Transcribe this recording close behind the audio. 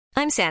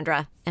I'm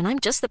Sandra, and I'm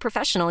just the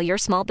professional your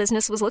small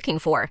business was looking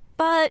for.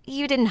 But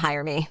you didn't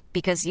hire me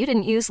because you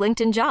didn't use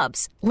LinkedIn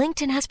Jobs.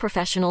 LinkedIn has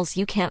professionals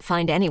you can't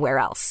find anywhere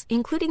else,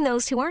 including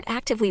those who aren't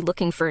actively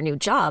looking for a new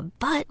job,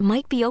 but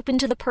might be open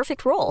to the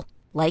perfect role,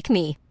 like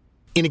me.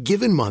 In a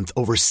given month,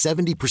 over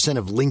 70%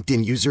 of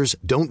LinkedIn users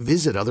don't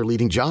visit other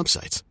leading job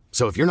sites.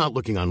 So if you're not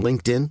looking on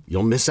LinkedIn,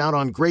 you'll miss out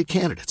on great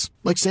candidates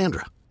like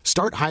Sandra.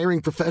 Start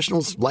hiring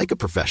professionals like a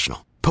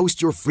professional.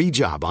 Post your free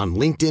job on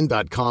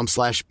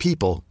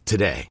linkedin.com/people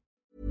today.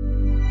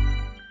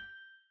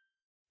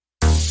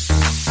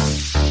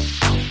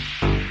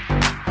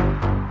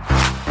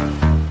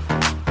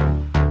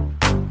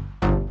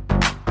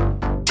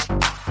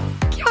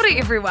 Kia ora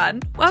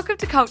everyone, welcome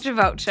to Culture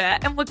Vulture,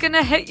 and we're going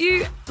to hit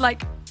you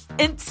like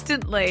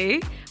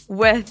instantly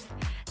with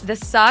the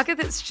saga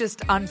that's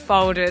just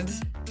unfolded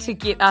to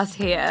get us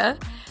here,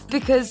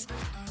 because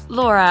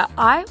Laura,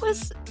 I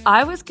was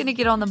going to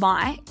get on the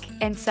mic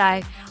and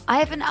say, I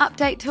have an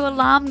update to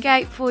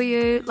Alarmgate for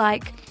you,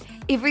 like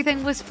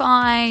everything was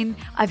fine,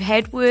 I've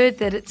had word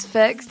that it's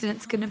fixed and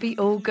it's going to be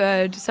all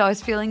good, so I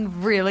was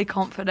feeling really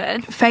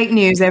confident. Fake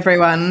news,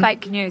 everyone.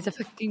 Fake news, if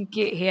I can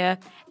get here.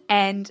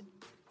 And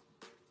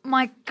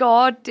my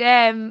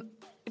goddamn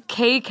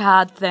key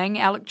card thing,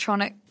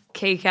 electronic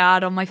key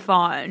card on my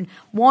phone,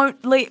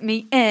 won't let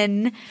me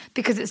in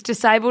because it's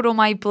disabled all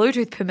my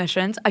Bluetooth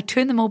permissions. I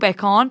turn them all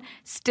back on,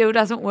 still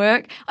doesn't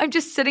work. I'm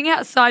just sitting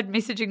outside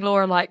messaging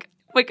Laura like,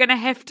 we're going to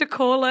have to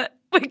call it.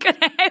 We're going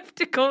to have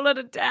to call it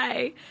a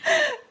day.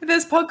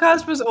 This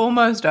podcast was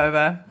almost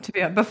over,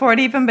 before it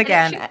even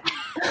began.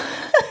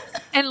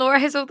 And Laura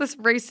has all this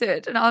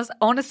research, and I was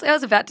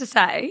about to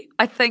say,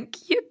 I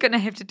think you're going to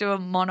have to do a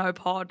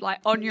monopod, like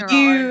on your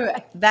own.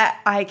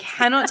 I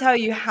cannot tell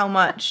you how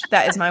much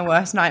that is my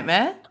worst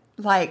nightmare.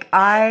 Like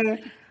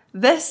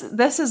this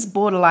is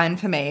borderline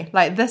for me.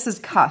 Like this is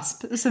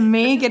cusp. So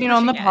me getting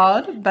on the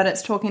pod, but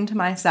it's talking to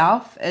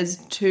myself is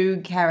to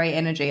carry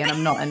energy, and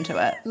I'm not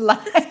into it.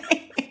 Like.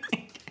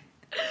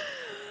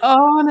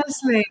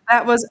 Honestly,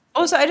 that was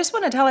also, I just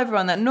want to tell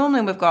everyone that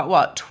normally we've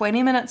got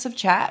 20 minutes of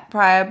chat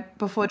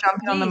before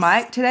jumping on the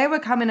mic. Today we're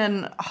coming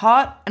in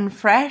hot and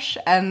fresh,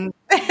 and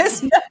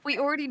we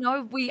already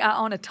know we are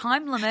on a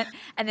time limit,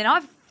 and then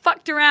I've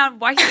fucked around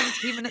wasting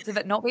 10 minutes of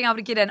it not being able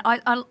to get in. I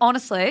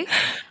honestly,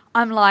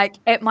 I'm like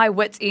at my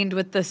wit's end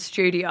with this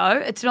studio.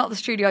 It's not the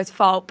studio's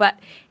fault, but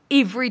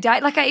every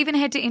day, like I even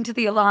had to enter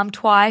the alarm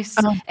twice.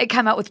 It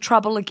came out with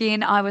trouble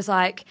again. I was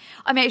like,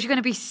 I'm actually going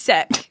to be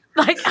sick.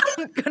 Like,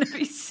 I'm going to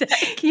be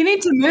sick. You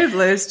need to move,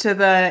 Luz, to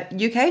the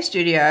UK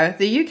studio.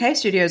 The UK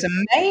studio is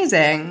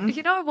amazing.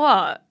 You know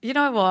what?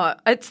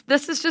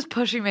 This is just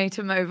pushing me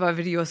to move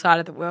over to your side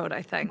of the world,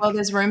 I think. Well,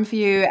 there's room for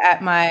you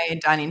at my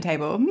dining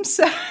table.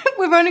 So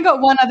we've only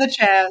got one other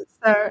chair.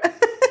 So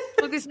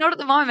well, there's not at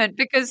the moment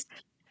because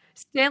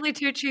Stanley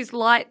Tucci's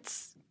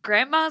lights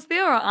grandma's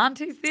there or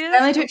auntie's there?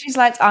 Stanley Tucci's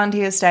Lights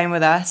auntie is staying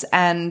with us,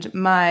 and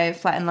my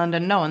flat in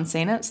London, no one's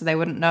seen it, so they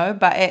wouldn't know,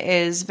 but it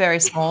is very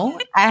small,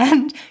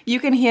 and you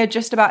can hear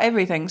just about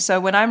everything.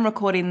 So when I'm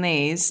recording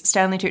these,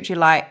 Stanley Tucci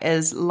Light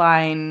is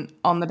lying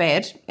on the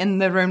bed in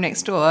the room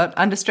next door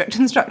under strict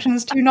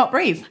instructions to not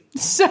breathe.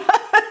 So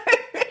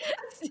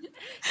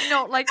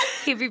not like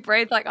heavy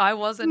breath like I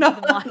was into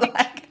the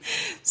mic.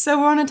 So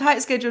we're on a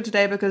tight schedule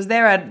today because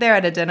they're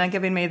at a dinner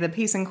giving me the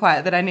peace and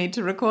quiet that I need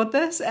to record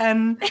this,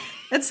 and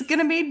it's going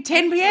to be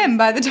 10 p.m.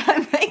 by the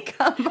time they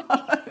come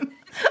home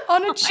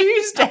on a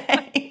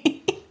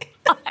Tuesday.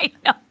 I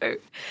know.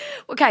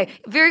 Okay,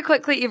 very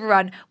quickly,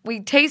 everyone.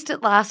 We teased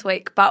it last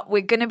week, but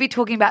we're going to be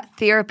talking about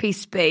therapy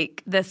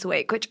speak this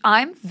week, which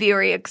I'm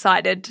very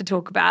excited to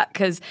talk about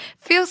because it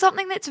feels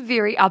something that's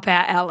very up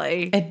our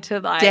alley. It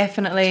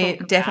definitely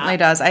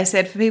does. I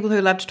said for people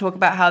who love to talk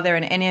about how they're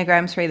an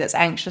Enneagram 3 that's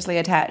anxiously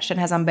attached and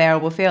has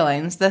unbearable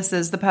feelings, this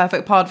is the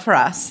perfect pod for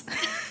us.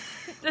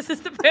 This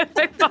is the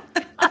perfect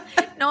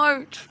podcast.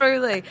 No,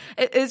 truly.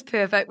 It is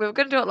perfect. We were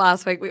going to do it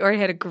last week. We already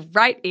had a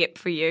great ep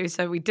for you,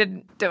 so we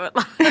didn't do it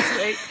last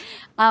week.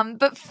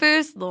 But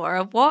first,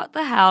 Laura, what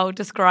the hell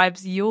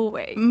describes your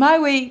week? My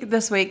week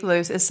this week,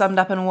 Luz, is summed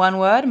up in one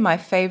word. My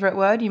favourite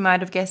word, you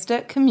might have guessed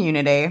it,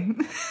 community.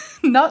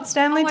 Not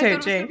Stanley Tucci. I thought it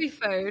was going to be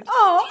food.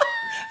 Oh,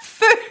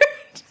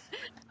 food.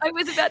 I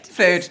was about to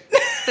Food.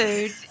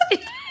 Food.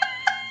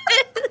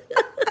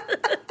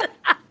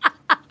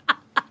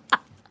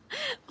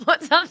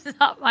 What sums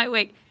up my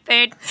week?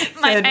 Food.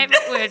 My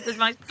favourite word, the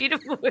most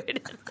beautiful word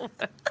in the world.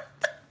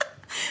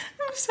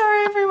 I'm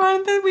sorry,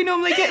 everyone, that we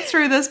normally get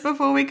through this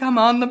before we come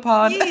on the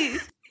pod.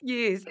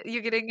 Yes.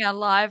 You're getting our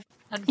live.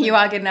 You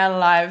are getting our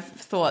live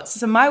thoughts.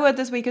 So my word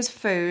this week is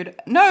food.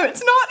 No,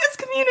 it's not. It's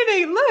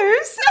community.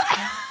 Luz.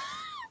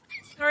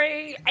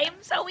 Sorry, I am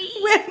sorry.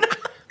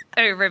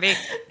 Oh, Ruby,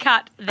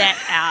 cut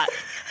that out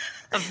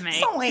of me.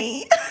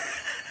 Sorry.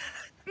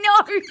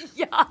 No,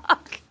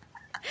 yuck.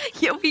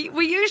 Yeah,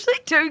 we usually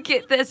do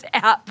get this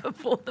out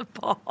before the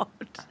pod.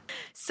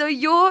 So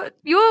your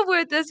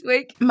word this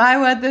week. My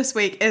word this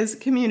week is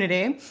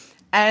community.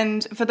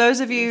 And for those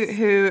of you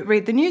who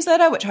read the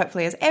newsletter, which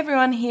hopefully is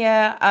everyone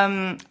here,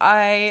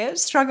 I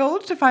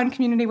struggled to find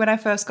community when I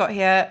first got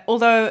here.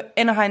 Although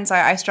in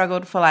hindsight, I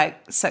struggled for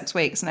like 6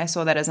 weeks and I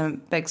saw that as a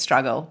big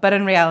struggle. But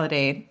in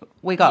reality,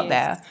 we got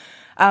there.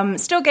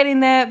 Still getting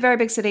there, very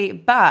big city.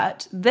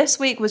 But this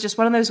week was just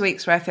one of those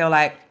weeks where I feel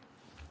like,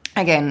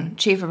 again,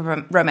 chief of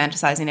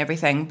romanticizing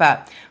everything,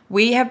 but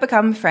we have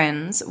become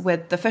friends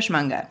with the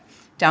fishmonger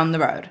down the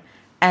road.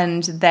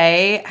 And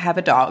they have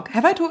a dog.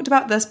 Have I talked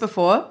about this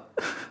before?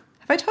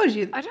 Have I told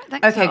you? I don't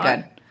think so. Okay,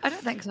 good. I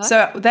don't think so.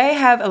 So they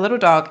have a little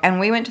dog, and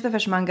we went to the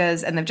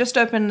fishmongers, and they've just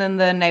opened in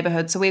the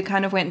neighborhood. So we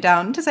kind of went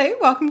down to say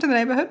welcome to the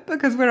neighborhood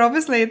because we're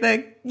obviously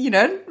the,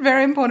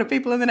 very important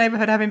people in the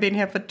neighborhood, having been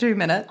here for 2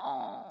 minutes.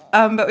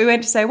 But we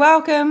went to say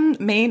welcome.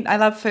 I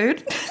love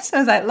food. So I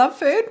was like, love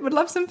food, would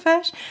love some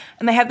fish.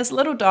 And they had this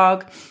little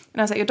dog. And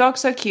I was like, your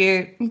dog's so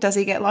cute. Does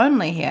he get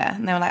lonely here?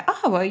 And they were like,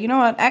 oh, well, you know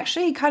what?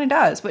 Actually, he kind of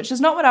does, which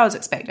is not what I was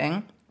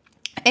expecting.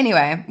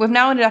 Anyway, we've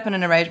now ended up in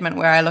an arrangement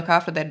where I look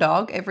after their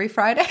dog every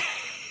Friday.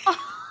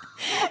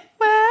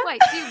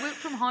 Wait, do you work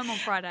from home on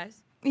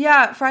Fridays?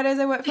 Yeah, Fridays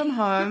I work from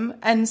home.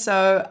 And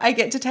so I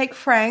get to take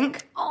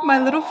Frank,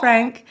 my little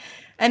Frank,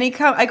 and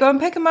I go and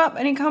pick him up,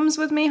 and he comes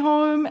with me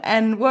home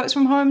and works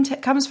from home,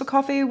 comes for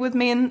coffee with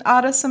me and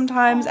artists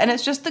sometimes. And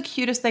it's just the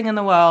cutest thing in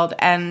the world.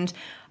 And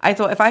I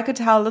thought if I could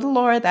tell little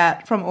Laura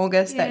that from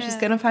August, that she's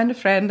going to find a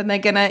friend and they're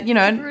going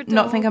to,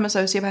 not think I'm a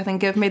sociopath and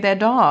give me their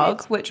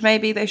dog, which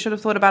maybe they should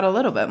have thought about a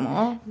little bit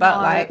more.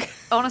 But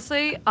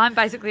honestly, I'm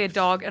basically a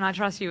dog and I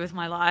trust you with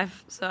my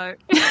life. So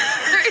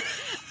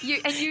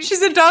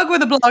she's a dog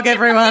with a blog,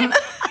 everyone.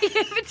 I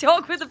have a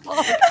dog with a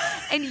blog,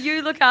 and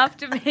you look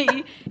after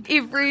me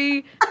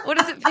every, what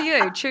is it for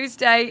you?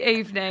 Tuesday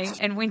evening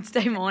and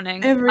Wednesday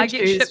morning. I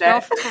get shipped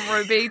off from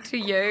Ruby to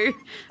you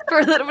for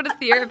a little bit of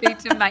therapy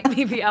to make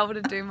me be able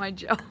to do my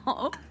job.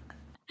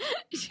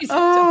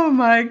 Oh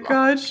my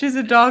God, she's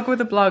a dog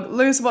with a blog.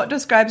 Luce, what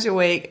describes your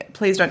week?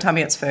 Please don't tell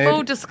me it's food.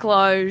 Full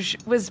disclosure,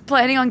 was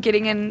planning on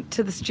getting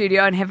into the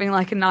studio and having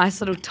like a nice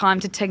little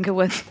time to tinker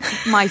with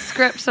my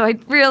script, so I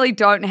really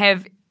don't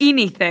have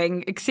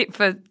anything except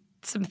for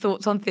some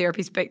thoughts on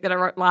therapy speak that I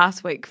wrote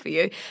last week for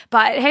you.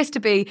 But it has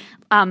to be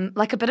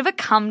like a bit of a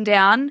come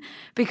down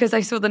because I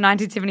saw the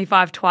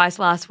 1975 twice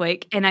last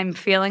week and I'm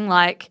feeling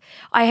like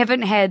I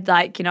haven't had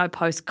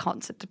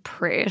post-concert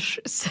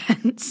depression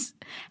since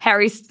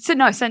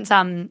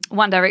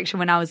One Direction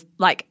when I was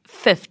like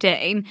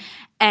 15.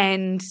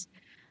 And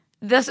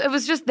it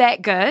was just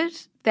that good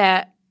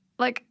that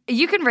like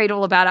you can read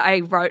all about it. I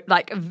wrote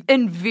like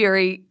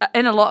in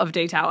a lot of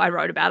detail I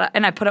wrote about it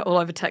and I put it all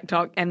over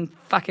TikTok and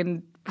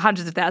fucking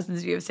hundreds of thousands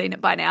of you have seen it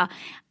by now.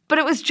 But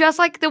it was just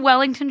like the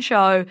Wellington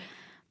show.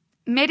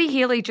 Maddie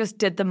Healy just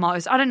did the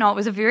most. I don't know. It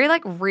was a very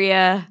like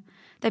rare.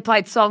 They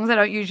played songs I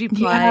don't usually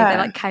play. Yeah. They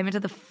like came into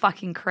the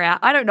fucking crowd.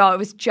 I don't know. It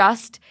was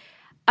just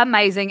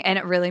amazing and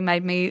it really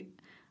made me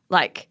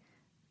like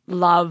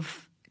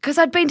love. Because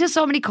I'd been to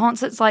so many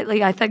concerts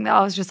lately. I think that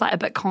I was just like a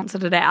bit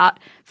concerted out.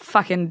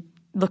 Fucking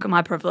look at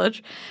my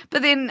privilege.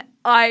 But then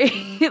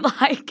I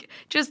like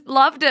just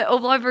loved it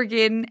all over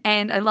again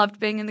and I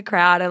loved being in the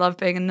crowd. I loved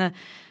being in the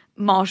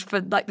mosh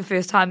for like the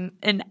first time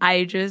in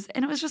ages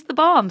and it was just the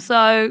bomb.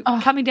 So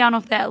coming down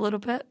off that a little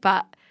bit,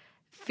 but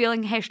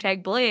feeling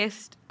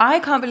 #blessed. I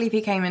can't believe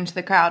he came into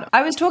the crowd.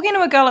 I was talking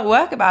to a girl at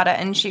work about it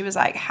and she was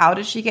like, how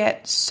did she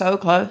get so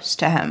close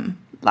to him?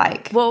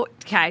 Well,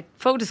 okay,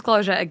 full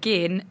disclosure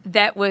again,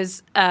 that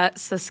was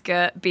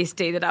Siska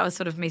bestie that I was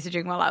sort of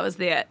messaging while I was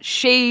there.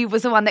 She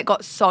was the one that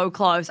got so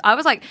close. I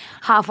was like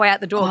halfway out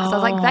the door because I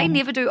was like, they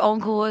never do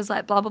encores,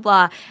 like blah, blah,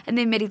 blah. And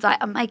then Maddie's like,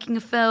 I'm making a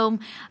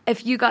film.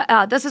 If you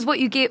got, this is what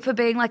you get for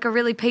being like a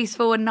really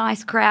peaceful and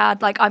nice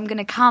crowd. Like I'm going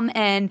to come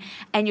in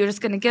and you're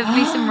just going to give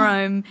me some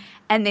room.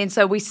 And then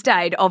so we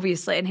stayed,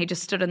 obviously, and he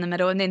just stood in the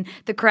middle. And then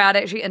the crowd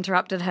actually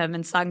interrupted him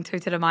and sung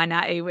Tūtara Mai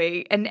Ngā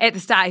Iwi. And at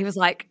the start he was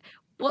like,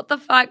 what the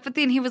fuck? But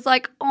then he was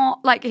like,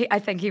 I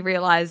think he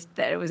realized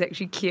that it was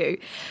actually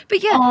cute.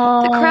 But yeah,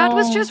 the crowd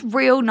was just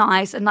real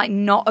nice and like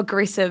not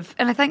aggressive.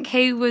 And I think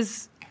he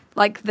was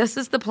like, this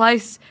is the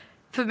place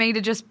for me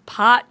to just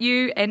part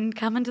you and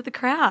come into the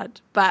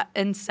crowd. But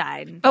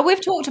insane. But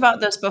we've talked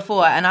about this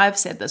before and I've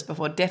said this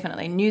before,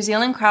 definitely. New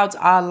Zealand crowds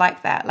are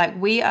like that. Like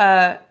we're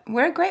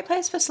a great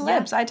place for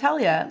celebs, I tell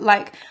you.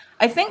 Like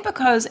I think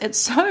because it's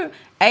so,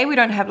 A, we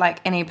don't have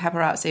like any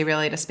paparazzi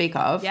really to speak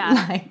of.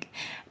 Yeah.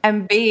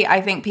 And B,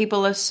 I think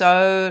people are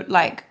so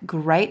like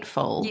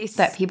grateful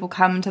that people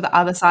come to the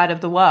other side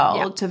of the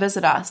world to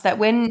visit us that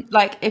when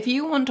like if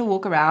you want to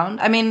walk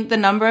around, I mean the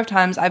number of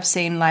times I've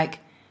seen like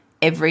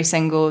every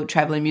single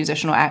traveling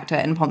musician or actor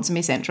in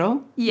Ponsonby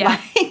Central.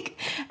 Yeah.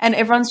 And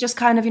everyone's just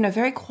kind of,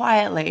 very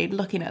quietly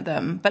looking at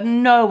them, but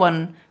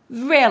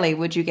rarely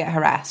would you get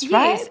harassed,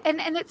 right? Yes, and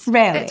it's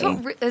rarely. That's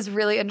what is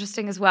really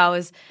interesting as well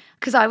is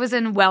because I was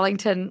in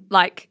Wellington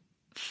like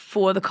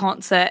for the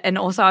concert and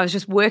also I was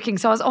just working.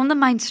 So I was on the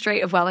main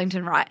street of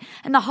Wellington, right?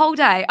 And the whole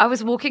day I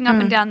was walking up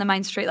and down the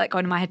main street, like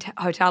going to my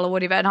hotel or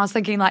whatever. And I was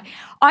thinking like,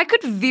 I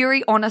could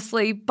very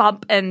honestly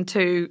bump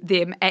into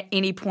them at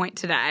any point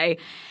today.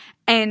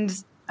 And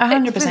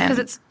 100%. Because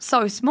it's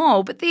so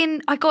small. But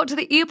then I got to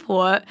the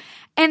airport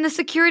and the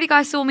security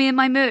guy saw me in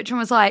my merch and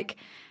was like,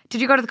 did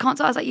you go to the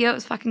concert? I was like, yeah, it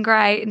was fucking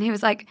great. And he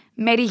was like,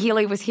 Maddie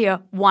Healy was here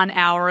 1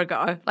 hour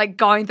ago, like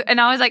going through.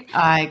 And I was like,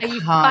 I are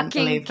you can't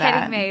fucking believe kidding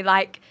that. me?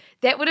 Like,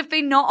 that would have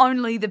been not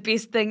only the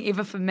best thing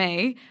ever for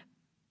me,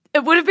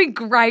 it would have been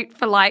great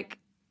for like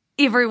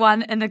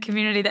everyone in the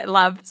community that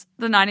loves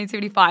the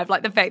 1975.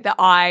 Like the fact that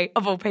I,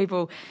 of all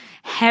people,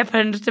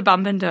 happened to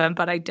bump into him,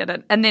 but I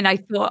didn't. And then I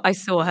thought I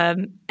saw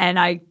him and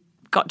I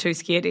got too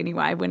scared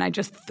anyway when I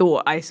just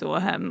thought I saw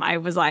him. I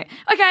was like,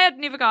 okay, I'd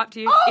never go up to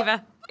you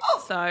ever.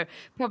 So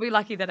probably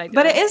lucky that I did.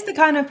 But it is the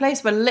kind of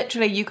place where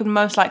literally you can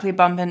most likely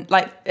bump in.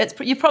 Like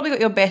you've probably got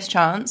your best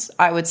chance,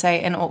 I would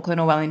say, in Auckland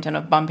or Wellington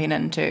of bumping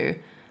into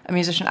a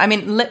musician. I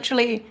mean,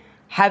 literally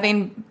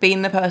having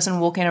been the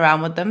person walking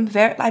around with them.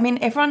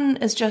 Everyone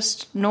is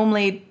just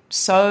normally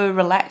so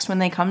relaxed when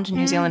they come to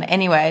New Zealand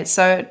anyway.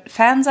 So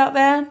fans out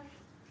there,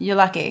 you're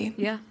lucky.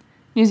 Yeah.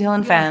 New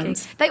Zealand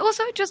fans. They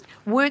also just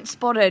weren't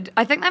spotted.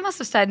 I think they must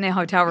have stayed in their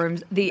hotel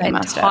rooms the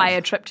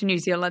entire trip to New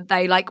Zealand.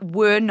 They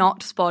were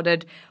not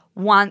spotted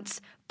once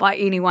by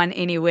anyone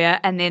anywhere,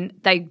 and then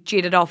they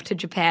jetted off to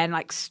Japan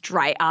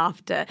straight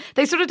after.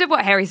 They sort of did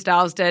what Harry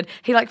Styles did.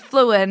 He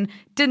flew in,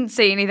 didn't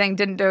see anything,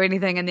 didn't do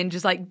anything, and then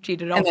just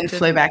jetted off. And then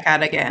flew back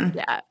out again.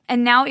 Yeah.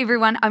 And now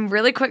everyone, I'm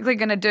really quickly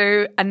going to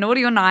do a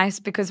naughty or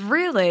nice because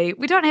really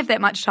we don't have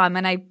that much time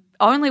and I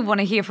only want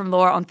to hear from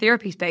Laura on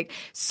Therapy Speak.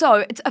 So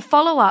it's a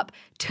follow-up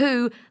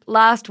to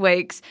last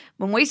week's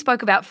when we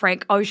spoke about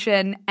Frank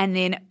Ocean, and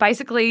then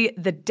basically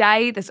the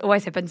day, this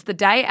always happens, the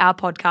day our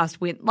podcast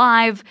went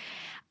live,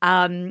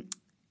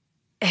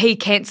 he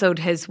cancelled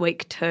his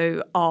week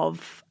 2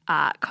 of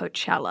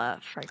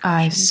Coachella. Frank Ocean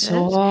I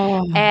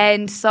saw.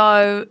 And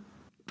so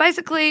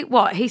basically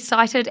he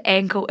cited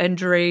ankle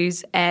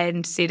injuries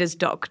and said his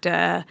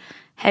doctor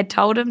had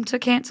told him to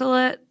cancel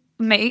it.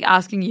 Me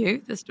asking you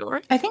the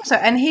story? I think so.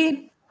 And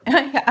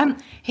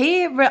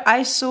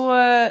I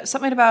saw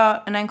something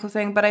about an ankle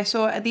thing, but I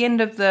saw at the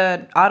end of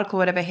the article,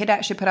 whatever, he'd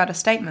actually put out a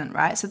statement,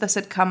 right? So this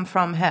had come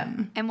from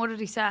him. And what did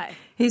he say?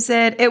 He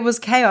said it was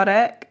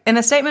chaotic. In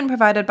a statement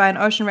provided by an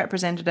Ocean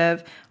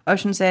representative,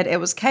 Ocean said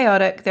it was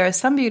chaotic. There is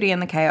some beauty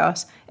in the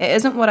chaos. It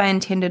isn't what I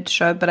intended to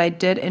show, but I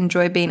did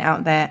enjoy being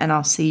out there, and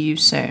I'll see you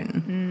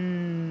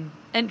soon.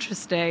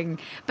 Interesting.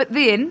 But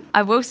then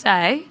I will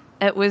say,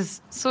 it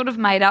was sort of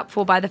made up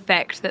for by the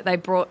fact that they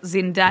brought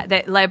Zendaya,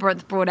 that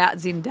Labyrinth brought out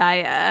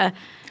Zendaya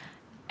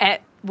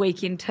at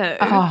weekend 2.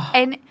 Oh.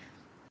 And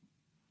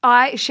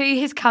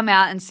she has come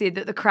out and said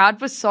that the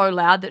crowd was so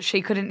loud that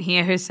she couldn't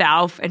hear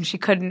herself and she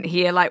couldn't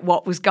hear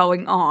what was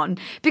going on.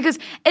 Because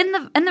in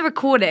the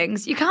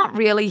recordings, you can't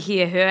really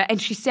hear her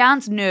and she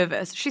sounds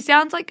nervous. She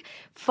sounds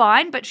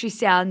fine, but she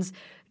sounds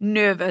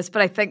nervous,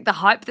 but I think the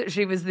hype that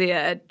she was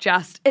there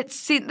it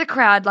sent the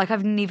crowd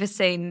I've never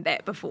seen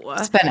that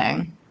before.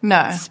 Spinning.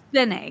 I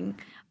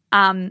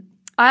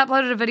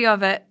uploaded a video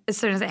of it as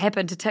soon as it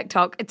happened to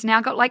TikTok. It's now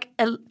got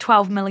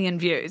 12 million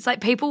views.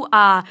 People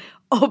are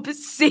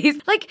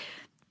obsessed.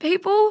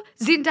 People,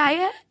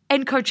 Zendaya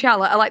and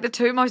Coachella are the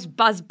two most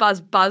buzz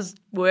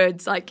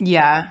words.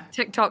 Yeah.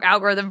 TikTok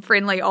algorithm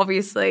friendly,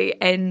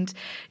 obviously. And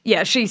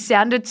yeah, she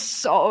sounded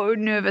so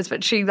nervous,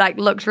 but she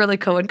looked really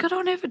cool. And good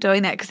on her for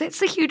doing that because that's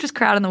the hugest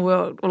crowd in the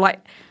world. Or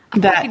that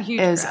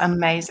is crowd.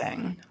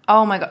 Amazing.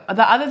 Oh my God.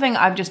 The other thing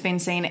I've just been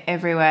seeing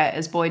everywhere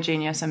is Boy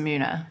Genius and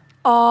Muna.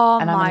 Oh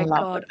and my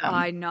God.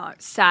 I know.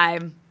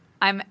 Same.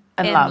 I'm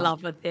in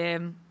love with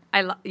them.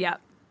 Yeah.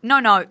 No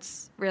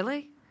notes.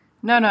 Really?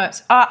 No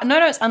notes. No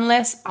notes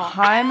unless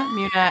Haim,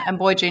 Muna, and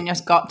Boy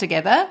Genius got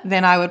together,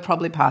 then I would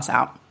probably pass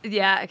out.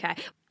 Yeah, okay.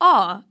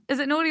 Oh, is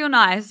it naughty or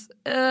nice?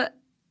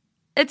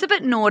 It's a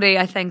bit naughty,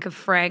 I think, of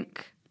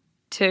Frank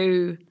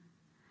to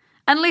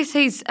unless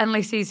he's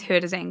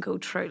hurt his ankle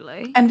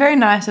truly. And very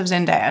nice of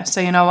Zendaya.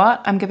 So you know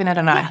what? I'm giving it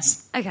a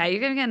nice. Yeah. Okay,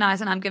 you're giving it a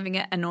nice and I'm giving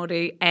it a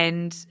naughty,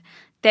 and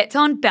that's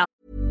on Bell.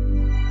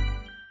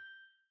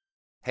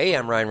 Hey,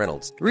 I'm Ryan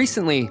Reynolds.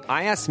 Recently,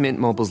 I asked Mint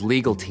Mobile's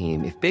legal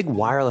team if big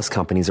wireless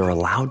companies are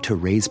allowed to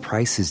raise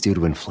prices due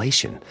to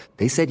inflation.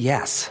 They said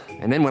yes.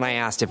 And then when I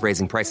asked if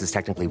raising prices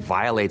technically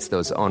violates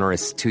those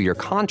onerous 2-year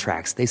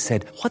contracts, they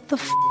said, "What the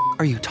f***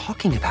 are you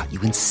talking about,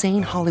 you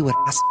insane Hollywood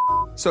ass?"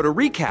 So to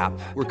recap,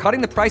 we're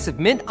cutting the price of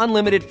Mint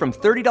Unlimited from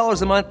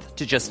 $30 a month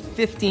to just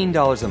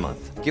 $15 a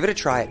month. Give it a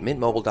try at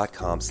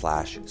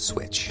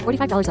mintmobile.com/switch.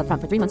 $45 up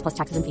front for 3 months plus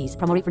taxes and fees.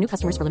 Promo rate for new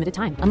customers for limited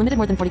time. Unlimited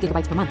more than 40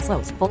 gigabytes per month.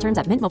 Slows full terms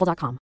at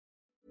mintmobile.com.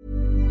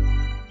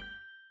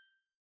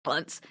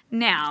 Balance.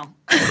 Now,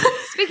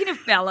 speaking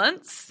of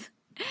balance,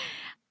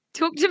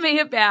 talk to me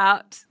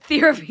about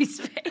Therapy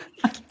Speak.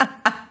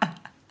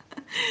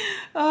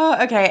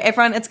 Oh, okay,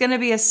 everyone, it's going to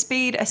be a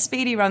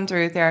speedy run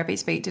through Therapy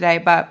Speak today,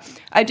 but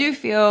I do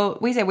feel,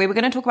 we said we were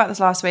going to talk about this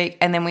last week,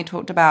 and then we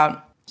talked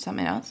about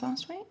something else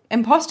last week?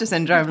 Imposter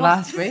syndrome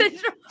last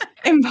week.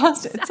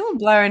 It's all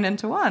blurring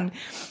into one.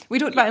 We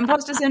talked about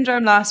imposter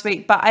syndrome last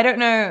week, but I don't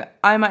know,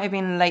 I might have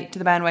been late to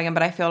the bandwagon,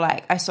 but I feel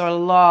like I saw a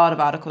lot of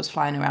articles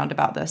flying around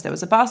about this. There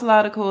was a Basel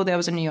article, there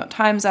was a New York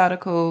Times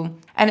article,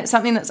 and it's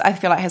something that I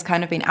feel like has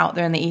kind of been out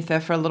there in the ether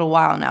for a little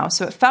while now.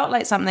 So it felt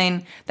like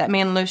something that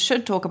me and Lou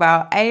should talk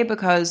about, A,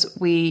 because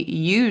we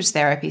use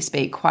therapy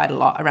speak quite a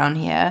lot around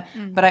here,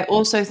 but I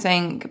also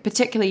think,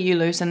 particularly you,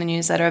 Luce, in the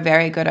newsletter are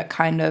very good at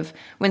kind of,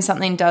 when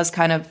something does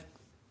kind of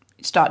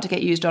start to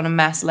get used on a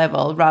mass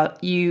level,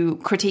 you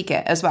critique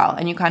it as well,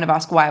 and you kind of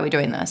ask, why are we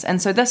doing this? And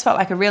so this felt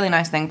like a really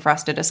nice thing for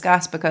us to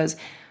discuss because,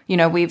 you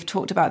know, we've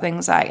talked about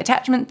things like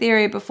attachment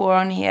theory before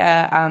on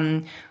here.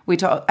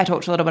 I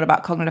talked a little bit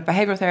about cognitive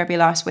behavioral therapy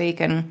last week,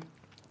 and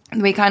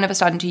we kind of are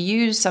starting to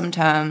use some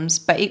terms,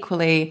 but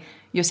equally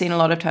you're seeing a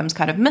lot of terms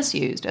kind of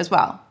misused as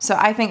well. So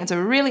I think it's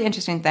a really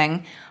interesting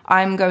thing.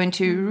 I'm going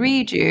to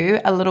read you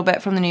a little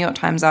bit from the New York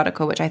Times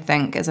article, which I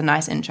think is a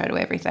nice intro to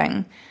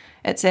everything.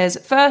 It says,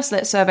 first,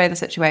 let's survey the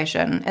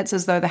situation. It's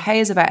as though the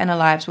haze of our inner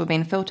lives were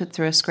being filtered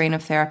through a screen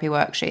of therapy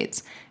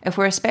worksheets. If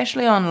we're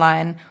especially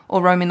online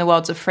or roaming the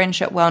worlds of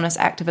friendship, wellness,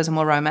 activism,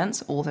 or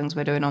romance, all things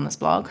we're doing on this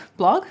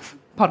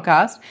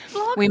podcast,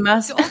 we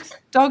must...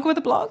 Dog with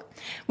a blog.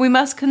 We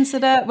must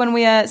consider when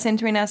we are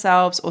centering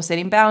ourselves or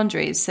setting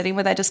boundaries, sitting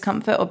with our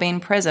discomfort or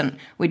being present.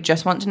 We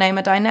just want to name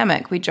a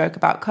dynamic. We joke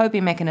about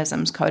coping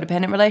mechanisms,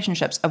 codependent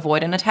relationships,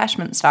 avoidant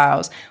attachment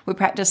styles. We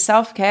practice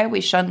self-care.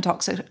 We shun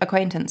toxic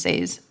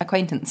acquaintances.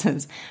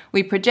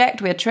 We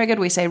project. We're triggered.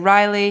 We say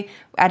Riley,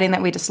 adding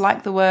that we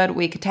dislike the word.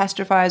 We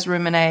catastrophize,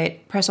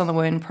 ruminate, press on the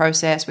wound,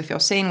 process. We feel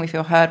seen. We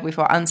feel heard. We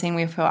feel unseen.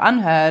 We feel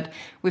unheard.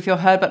 We feel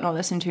heard but not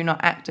listened to, not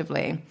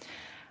actively.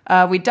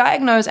 We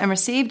diagnose and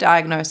receive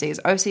diagnoses,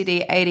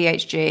 OCD,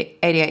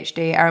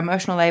 ADHD. Our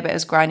emotional labor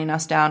is grinding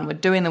us down. We're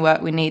doing the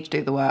work. We need to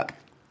do the work.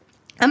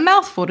 A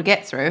mouthful to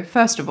get through,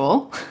 first of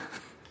all.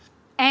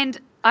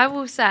 And I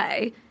will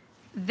say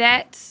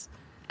that,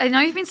 I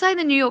know you've been saying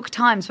the New York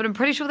Times, but I'm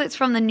pretty sure that's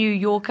from the New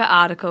Yorker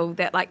article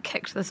that like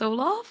kicked this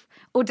all off.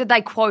 Or did they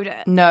quote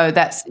it? No,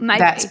 that's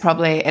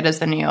probably, it is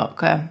the New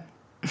Yorker.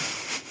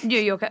 New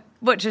Yorker,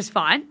 which is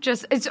fine.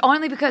 Just it's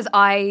only because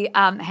I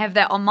have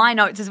that on my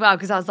notes as well,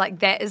 because I was like,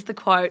 that is the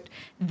quote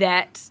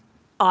that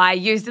I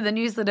used in the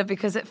newsletter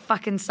because it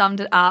fucking summed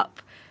it up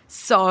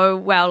so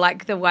well,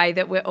 like the way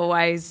that we're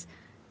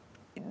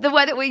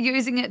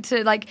using it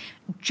to like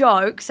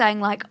joke,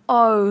 saying like,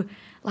 oh,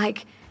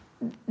 like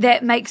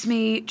that makes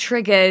me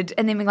triggered,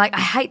 and then being like,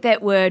 I hate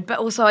that word, but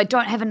also I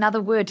don't have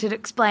another word to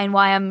explain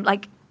why I'm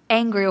like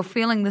angry or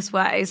feeling this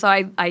way. So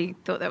I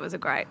thought that was a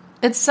great.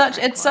 It's such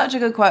a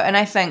good quote, and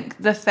I think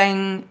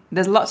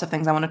there's lots of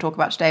things I want to talk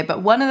about today,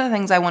 but one of the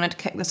things I wanted to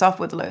kick this off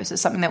with, Luce, is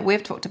something that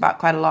we've talked about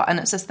quite a lot, and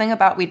it's this thing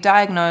about we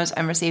diagnose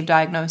and receive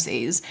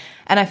diagnoses,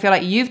 and I feel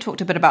like you've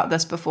talked a bit about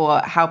this before,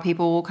 how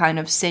people will kind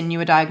of send you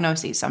a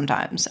diagnosis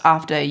sometimes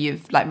after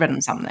you've like written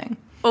something.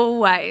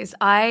 Always.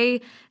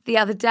 The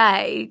other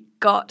day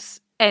got...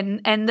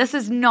 And this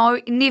is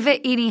never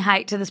any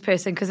hate to this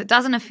person because it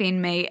doesn't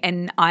offend me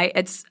and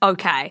it's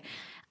okay.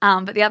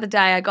 But the other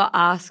day I got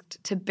asked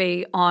to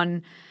be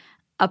on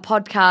a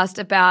podcast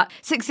about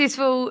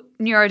successful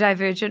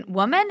neurodivergent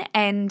women,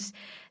 and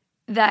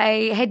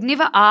they had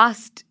never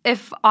asked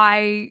if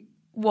I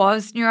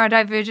was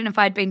neurodivergent, if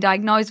I'd been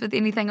diagnosed with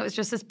anything. It was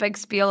just this big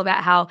spiel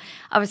about how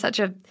I was such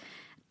a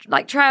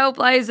like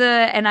trailblazer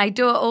and I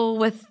do it all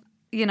with,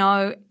 you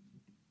know,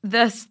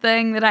 this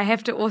thing that I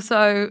have to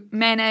also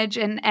manage,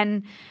 and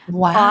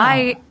wow.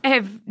 I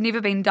have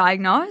never been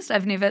diagnosed.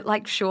 I've never,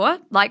 like, sure,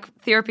 like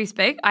therapy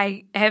speak,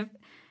 I have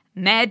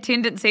mad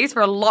tendencies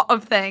for a lot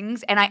of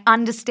things, and I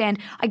understand.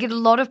 I get a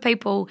lot of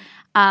people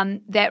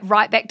that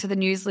write back to the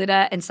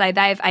newsletter and say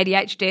they have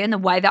ADHD, and the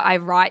way that I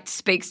write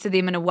speaks to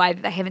them in a way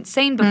that they haven't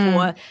seen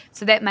before,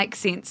 so that makes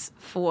sense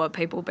for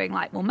people being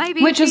like, well,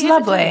 maybe. Which is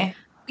lovely.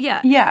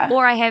 Yeah.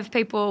 Or I have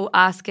people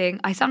asking,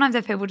 I sometimes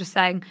have people just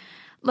saying,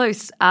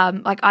 Luce,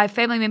 like I have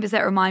family members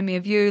that remind me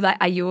of you, like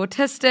are you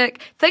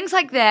autistic? Things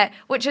like that,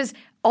 which is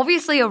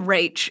obviously a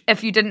reach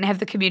if you didn't have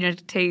the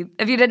community,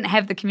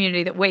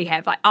 that we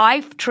have. Like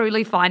I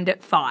truly find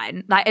it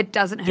fine. Like it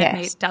doesn't hurt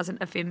me, it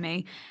doesn't offend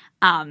me.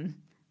 And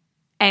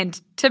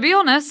to be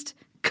honest,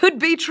 could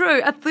be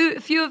true. A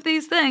few of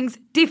these things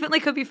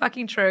definitely could be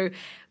fucking true,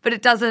 but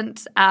it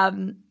doesn't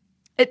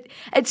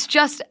It's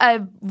just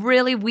a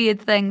really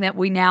weird thing that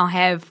we now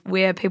have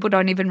where people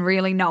don't even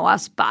really know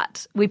us,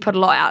 but we put a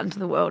lot out into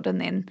the world and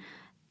then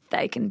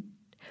they can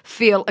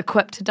feel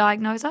equipped to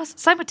diagnose us.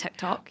 Same with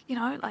TikTok, you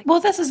know. Like,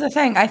 well, this is the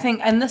thing, I think,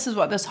 and this is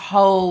what this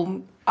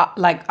whole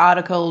like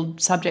article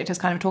subject is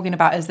kind of talking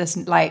about, is this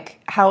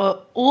like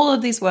how all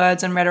of these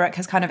words and rhetoric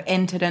has kind of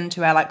entered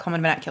into our like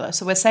common vernacular.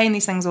 So we're saying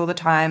these things all the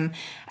time,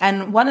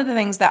 and one of the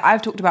things that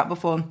I've talked about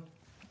before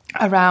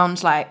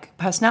around like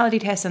personality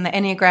tests and the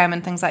Enneagram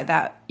and things like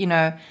that, you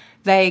know,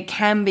 they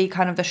can be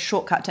kind of the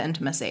shortcut to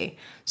intimacy.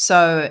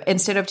 So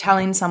instead of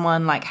telling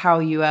someone like how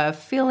you are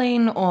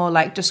feeling or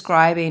like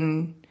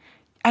describing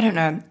I don't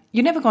know,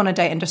 you'd never go on a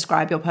date and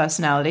describe your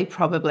personality,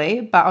 probably,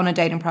 but on a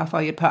dating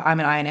profile, you'd put, I'm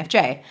an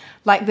INFJ.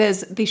 Like,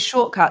 there's these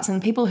shortcuts,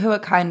 and people who are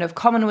kind of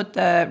common with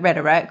the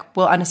rhetoric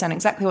will understand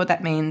exactly what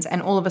that means,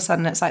 and all of a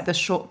sudden it's like the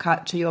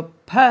shortcut to your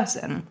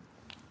person,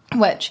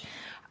 which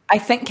I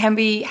think can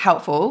be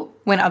helpful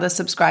when others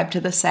subscribe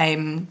to the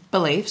same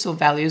beliefs or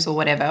values or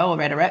whatever, or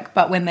rhetoric,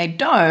 but when they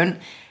don't,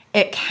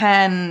 it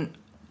can,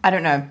 I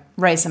don't know,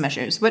 raise some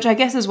issues, which I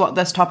guess is what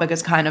this topic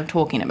is kind of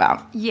talking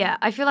about. Yeah,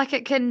 I feel like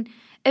it can,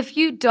 if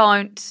you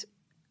don't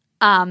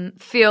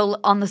feel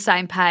on the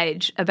same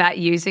page about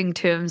using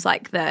terms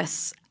like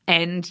this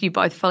and you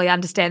both fully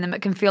understand them,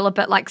 it can feel a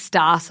bit like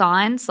star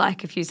signs.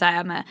 Like if you say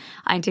I'm an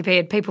INTP,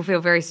 and people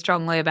feel very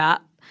strongly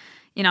about,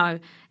 you know,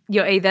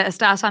 you're either a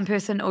star sign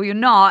person or you're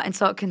not, and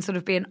so it can sort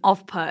of be an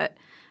off-put.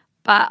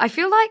 But I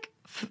feel like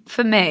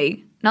for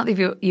me, not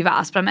that you've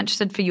asked, but I'm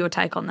interested for your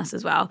take on this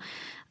as well.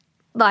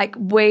 Like,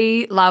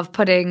 we love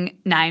putting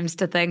names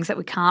to things that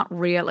we can't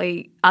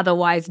really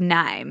otherwise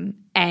name.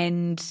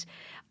 And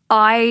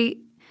I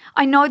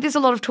know there's a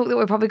lot of talk that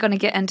we're probably going to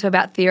get into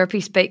about therapy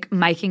speak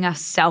making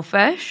us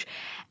selfish.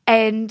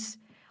 And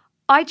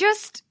I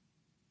just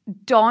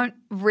don't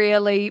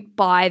really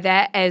buy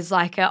that as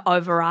like the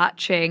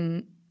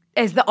overarching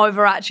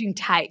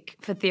take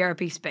for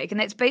therapy speak. And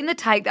that's been the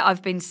take that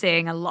I've been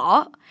seeing a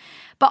lot.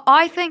 But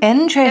I think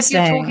if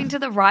you're talking to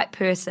the right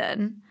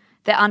person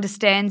that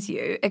understands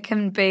you, it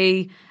can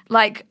be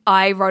like,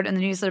 I wrote in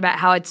the newsletter about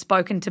how I'd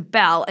spoken to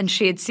Belle, and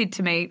she had said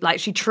to me, like,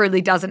 she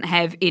truly doesn't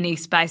have any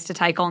space to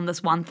take on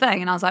this one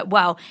thing. And I was like,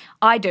 well,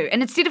 I do.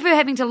 And instead of her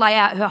having to lay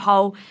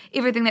out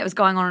everything that was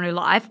going on in her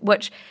life,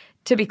 which,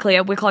 to be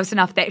clear, we're close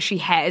enough that she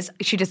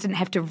just didn't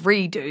have to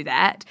redo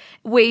that.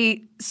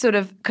 We sort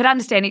of could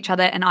understand each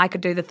other, and I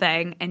could do the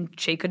thing and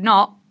she could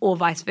not, or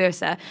vice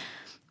versa.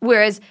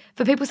 Whereas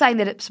for people saying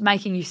that it's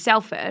making you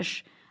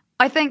selfish,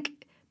 I think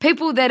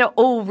people that are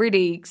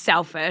already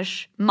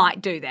selfish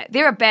might do that.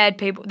 There are bad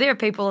people. There are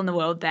people in the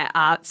world that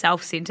are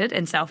self-centered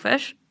and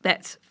selfish.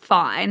 That's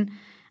fine.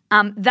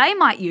 They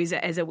might use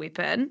it as a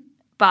weapon,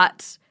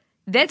 but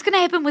that's going to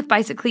happen with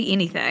basically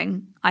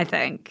anything, I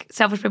think.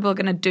 Selfish people are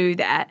going to do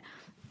that.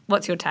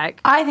 What's your take?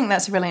 I think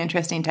that's a really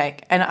interesting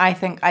take, and I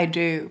think I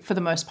do, for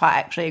the most part,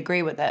 actually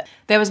agree with it.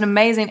 There was an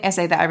amazing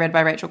essay that I read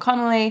by Rachel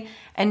Connolly,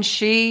 and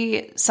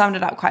she summed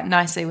it up quite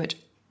nicely, which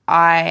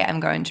I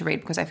am going to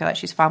read because I feel like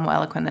she's far more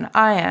eloquent than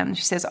I am.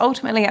 She says,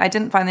 ultimately, I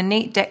didn't find the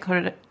neat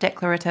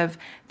declarative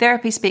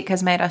therapy speak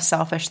has made us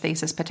selfish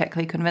thesis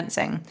particularly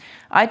convincing.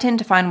 I tend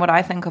to find what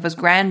I think of as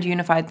grand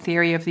unified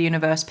theory of the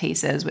universe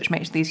pieces, which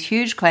makes these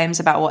huge claims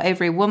about what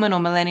every woman or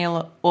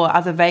millennial or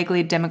other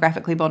vaguely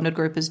demographically bonded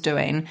group is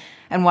doing,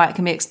 and why it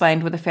can be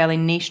explained with a fairly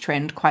niche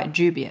trend quite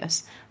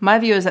dubious. My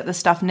view is that the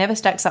stuff never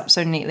stacks up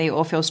so neatly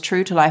or feels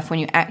true to life when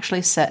you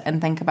actually sit and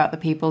think about the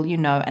people you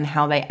know and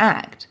how they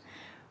act.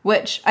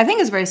 Which I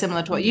think is very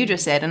similar to what you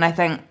just said. And I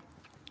think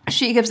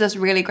she gives this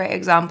really great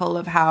example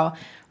of how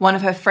one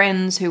of her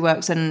friends who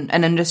works in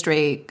an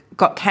industry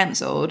got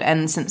cancelled,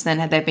 and since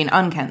then they've been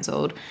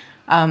uncancelled.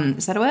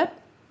 Is that a word?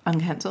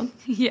 Uncancelled?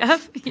 Yeah.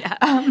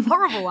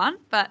 Horrible one,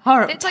 but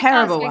it's like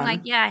terrible being one.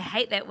 Like, yeah, I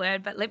hate that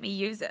word, but let me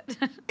use it.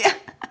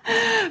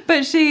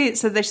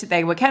 But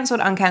they were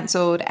cancelled,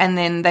 uncancelled, and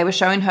then they were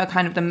showing her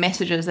kind of the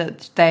messages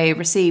that they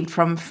received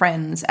from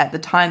friends at the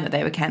time that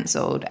they were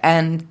cancelled.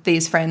 And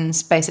these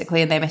friends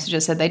basically in their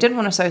messages said they didn't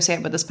want to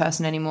associate with this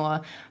person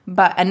anymore.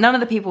 And none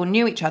of the people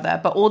knew each other,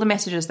 but all the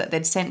messages that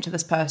they'd sent to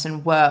this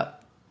person were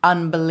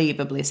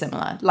unbelievably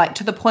similar. Like,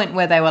 to the point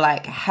where they were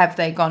like, have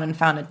they gone and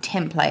found a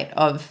template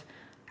of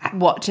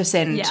what to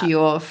send to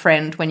your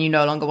friend when you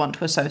no longer want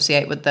to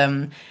associate with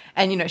them?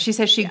 And, you know, she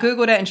says she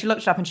Googled it and she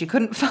looked it up and she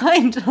couldn't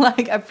find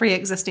like a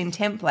pre-existing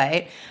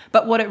template.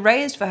 But what it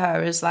raised for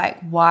her is like,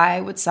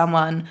 why would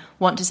someone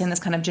want to send this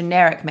kind of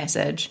generic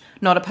message,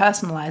 not a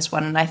personalized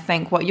one? And I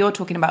think what you're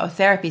talking about with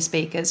therapy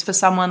speakers, for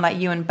someone like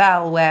you and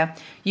Belle, where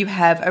you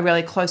have a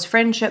really close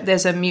friendship,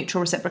 there's a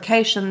mutual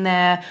reciprocation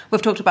there.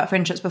 We've talked about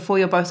friendships before.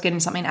 You're both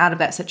getting something out of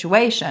that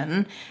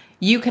situation.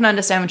 You can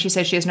understand when she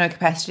says she has no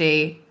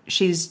capacity,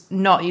 she's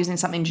not using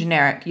something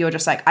generic. You're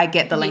just like, I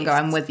get the lingo,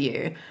 I'm with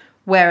you.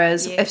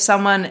 Whereas if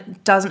someone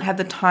doesn't have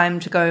the time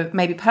to go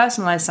maybe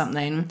personalize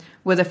something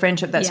with a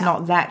friendship that's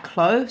not that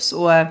close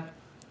or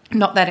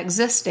not that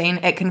existing,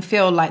 it can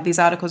feel like these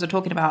articles are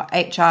talking about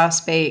HR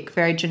speak,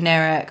 very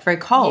generic, very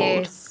cold.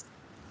 Yes.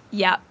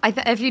 Yeah.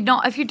 If you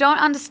don't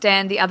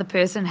understand the other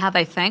person, how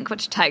they think,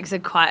 which takes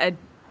quite a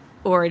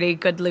already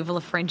good level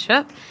of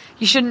friendship,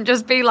 you shouldn't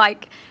just be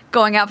like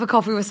going out for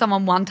coffee with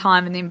someone one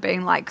time and then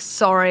being like,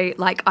 sorry,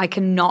 like I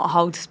cannot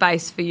hold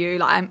space for you,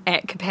 like I'm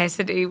at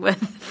capacity with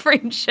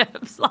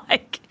friendships.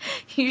 Like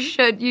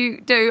you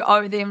do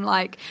owe them,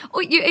 like,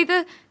 or you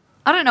either,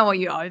 I don't know what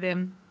you owe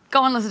them,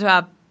 go and listen to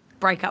our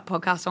breakup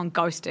podcast on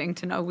ghosting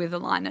to know where the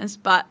line is,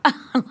 but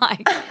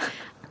like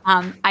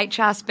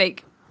HR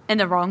speak in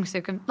the wrong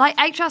like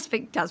HR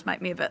speak does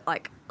make me a bit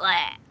like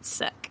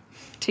sick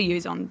to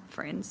use on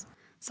friends.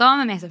 So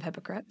I'm a massive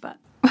hypocrite, but...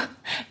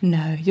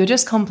 No, you're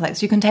just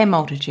complex. You contain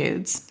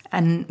multitudes,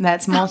 and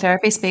that's more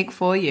therapy speak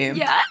for you.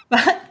 Yeah.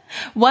 But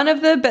One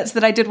of the bits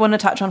that I did want to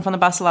touch on from the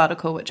Bustle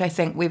article, which I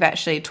think we've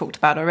actually talked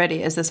about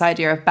already, is this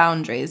idea of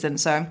boundaries. And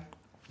so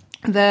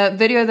the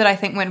video that I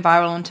think went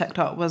viral on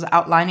TikTok was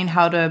outlining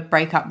how to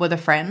break up with a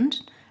friend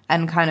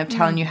and kind of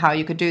telling you how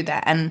you could do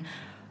that. And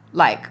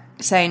like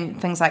saying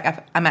things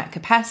like, I'm at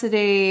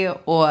capacity,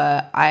 or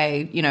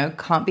I,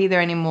 can't be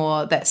there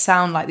anymore, that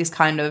sound like these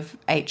kind of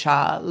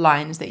HR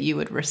lines that you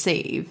would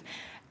receive.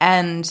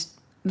 And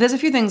there's a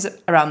few things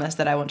around this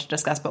that I want to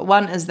discuss. But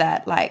one is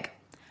that, like,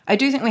 I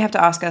do think we have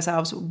to ask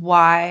ourselves,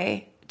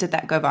 why did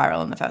that go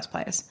viral in the first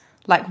place?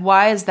 Like,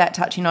 why is that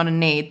touching on a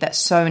need that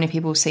so many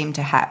people seem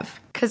to have?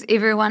 Because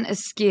everyone is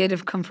scared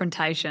of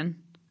confrontation,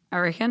 I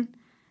reckon.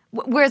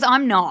 Whereas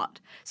I'm not.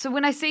 So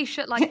when I see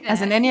shit like that...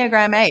 As an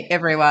Enneagram 8,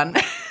 everyone,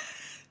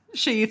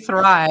 she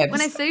thrives.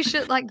 When I see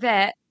shit like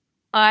that,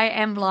 I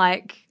am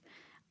like,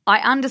 I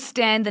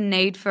understand the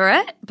need for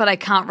it, but I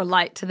can't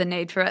relate to the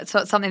need for it. So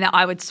it's something that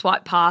I would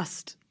swipe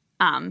past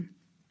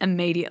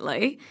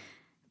immediately.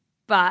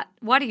 But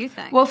what do you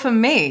think? Well, for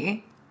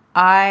me,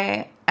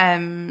 I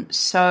am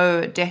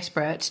so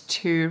desperate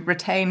to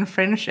retain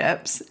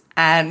friendships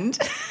and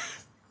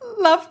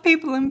love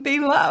people and be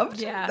loved.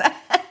 Yeah.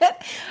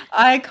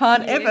 I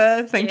can't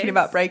ever thinking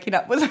about breaking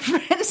up with a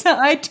friend, so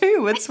I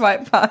too would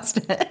swipe past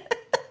it.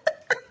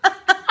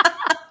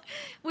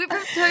 We're from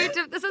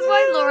this is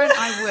why Laura and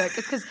I work,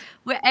 because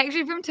we're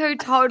actually from two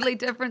totally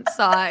different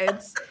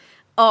sides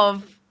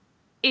of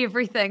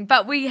everything,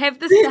 but we have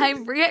the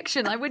same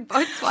reaction. Like, we'd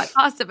both swipe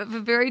past it, but for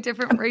very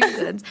different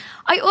reasons.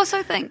 I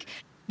also think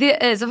there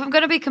is, if I'm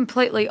going to be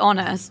completely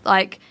honest,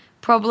 like,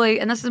 probably,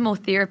 and this is more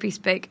therapy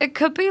speak, it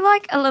could be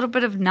like a little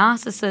bit of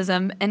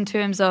narcissism in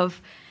terms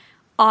of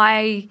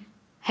I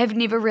have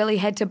never really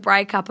had to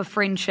break up a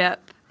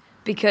friendship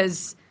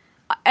because,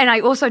 and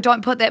I also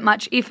don't put that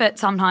much effort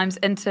sometimes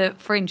into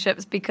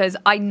friendships because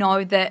I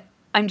know that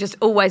I'm just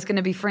always going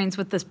to be friends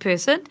with this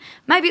person.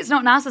 Maybe it's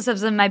not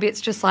narcissism, maybe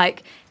it's just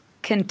like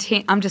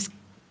content. I'm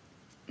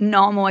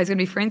always going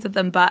to be friends with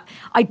them, but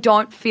I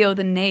don't feel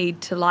the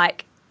need to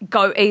like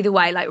go either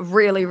way, like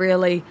really,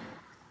 really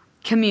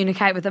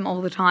communicate with them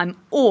all the time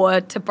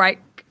or to break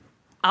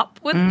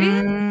up with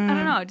them. I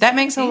don't know. That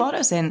makes a lot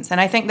of sense.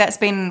 And I think that's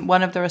been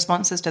one of the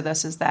responses to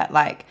this is that,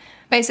 like,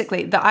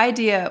 basically the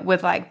idea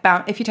with like,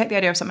 if you take the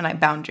idea of something like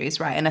boundaries,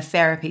 right, in a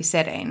therapy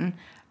setting,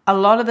 a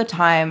lot of the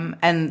time,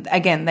 and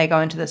again, they go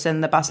into this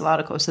in the Bustle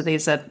article, so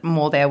these are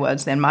more their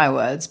words than my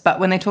words, but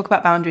when they talk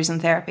about boundaries in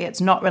therapy,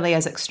 it's not really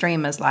as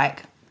extreme as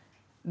like,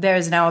 there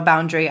is now a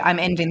boundary, I'm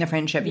ending the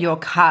friendship, you're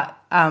cut,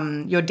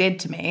 you're dead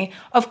to me.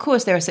 Of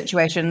course, there are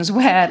situations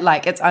where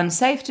like it's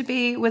unsafe to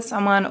be with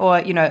someone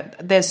or,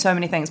 there's so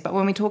many things. But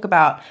when we talk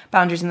about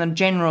boundaries in the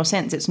general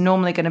sense, it's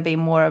normally going to be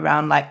more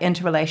around like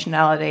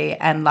interrelationality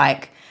and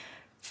like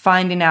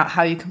finding out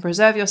how you can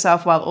preserve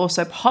yourself while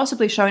also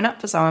possibly showing up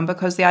for someone,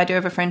 because the idea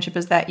of a friendship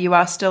is that you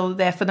are still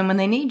there for them when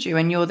they need you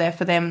and you're there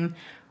for them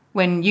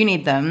when you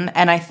need them.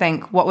 And I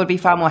think what would be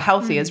far more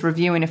healthy is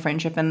reviewing a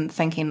friendship and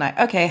thinking like,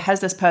 okay,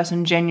 has this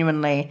person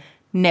genuinely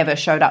never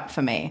showed up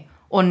for me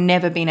or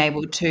never been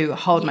able to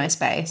hold my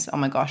space? Oh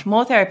my gosh,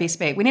 more therapy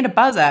speak. We need a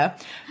buzzer,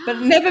 but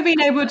never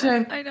been able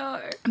to I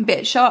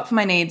know. Show up for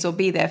my needs or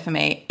be there for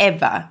me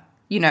ever.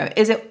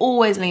 Is it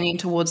always leaning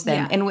towards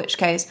them? Yeah. In which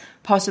case,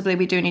 possibly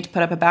we do need to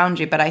put up a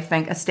boundary, but I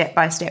think a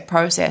step-by-step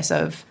process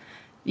of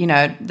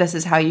this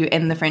is how you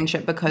end the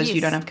friendship because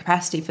you don't have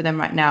capacity for them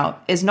right now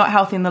is not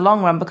healthy in the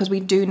long run, because we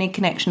do need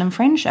connection and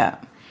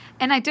friendship.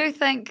 And I do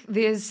think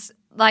there's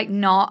like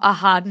not a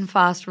hard and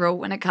fast rule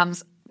when it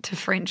comes to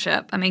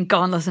friendship. I mean,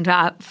 go and listen to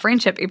our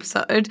friendship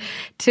episode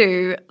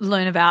to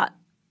learn about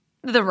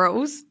the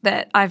rules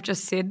that I've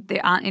just said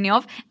there aren't any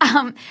of.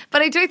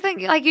 But I do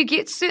think like you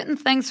get certain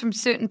things from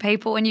certain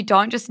people, and you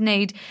don't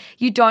need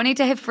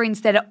to have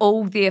friends that are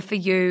all there for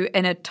you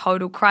in a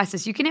total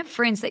crisis. You can have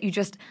friends that you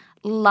just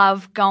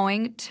love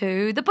going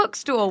to the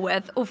bookstore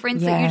with, or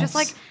friends that you just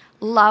like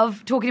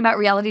love talking about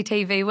reality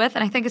TV with.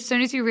 And I think as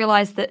soon as you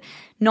realize that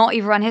not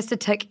everyone has to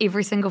tick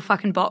every single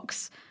fucking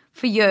box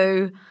for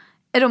you,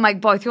 it'll make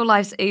both your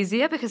lives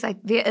easier, because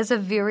there is a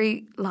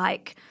very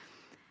like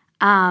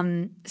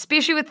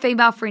especially with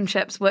female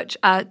friendships, which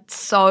are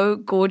so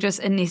gorgeous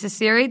and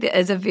necessary, there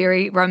is a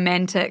very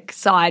romantic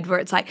side where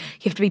it's like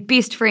you have to be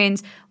best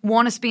friends,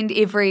 want to spend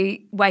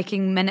every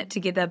waking minute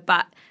together,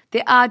 but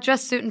there are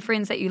just certain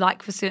friends that you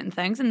like for certain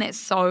things, and that's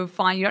so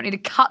fine. You don't need to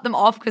cut them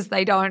off because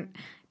they don't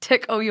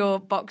tick all your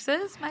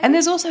boxes. Maybe. And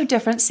there's also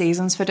different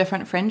seasons for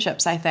different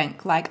friendships, I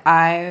think. Like,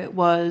 I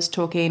was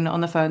talking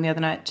on the phone the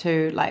other night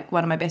to like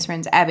one of my best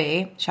friends,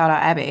 Abby. Shout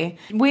out Abby.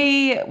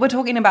 We were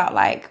talking about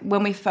like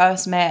when we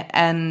first met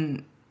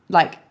and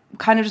like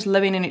kind of just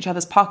living in each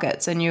other's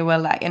pockets, and you were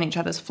like in each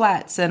other's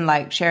flats and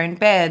like sharing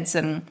beds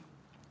and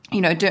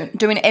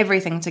doing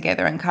everything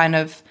together, and kind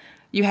of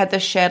you had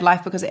this shared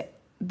life because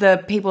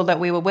the people that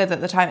we were with at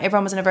the time,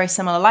 everyone was in a very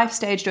similar life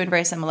stage, doing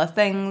very similar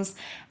things.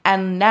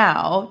 And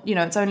now,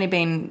 it's only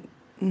been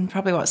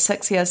probably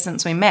 6 years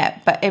since we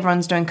met, but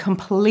everyone's doing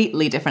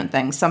completely different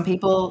things. Some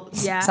people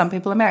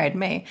are married,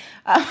 me.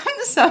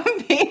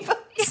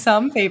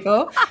 Some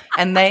people,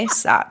 and they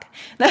suck.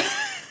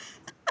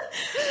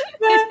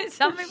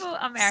 Some people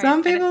are married. Some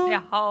and it's people, their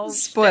whole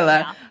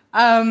spoiler, shit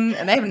now.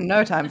 and they have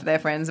no time for their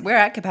friends. We're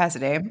at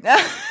capacity.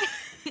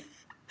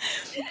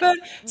 But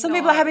some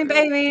people are having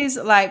babies,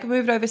 like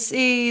moved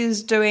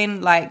overseas,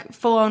 doing like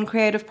full-on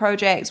creative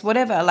projects,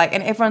 whatever. Like,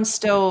 and everyone's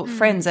still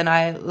friends, and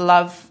I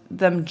love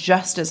them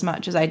just as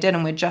much as I did,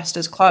 and we're just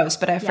as close.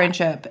 But our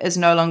friendship is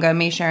no longer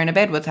me sharing a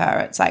bed with her.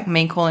 It's like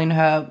me calling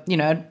her, you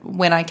know,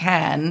 when I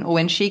can or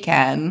when she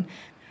can.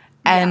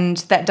 And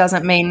that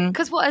doesn't mean...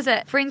 Because what is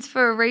it? Friends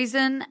for a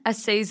reason, a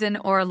season,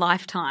 or a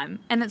lifetime.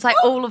 And it's like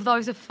all of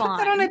those are fine.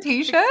 Put that on a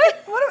t-shirt?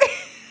 What are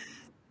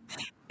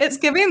we... It's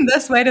giving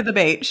this way to the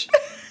beach.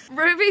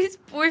 Ruby's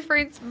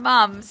boyfriend's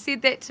mum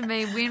said that to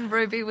me when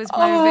Ruby was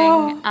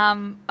moving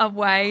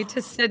away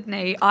to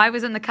Sydney. I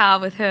was in the car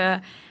with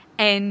her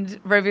and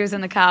Ruby was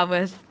in the car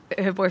with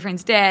her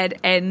boyfriend's dad,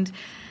 and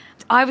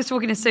I was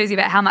talking to Susie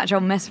about how much I'll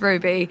miss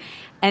Ruby,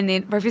 and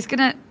then Ruby's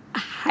going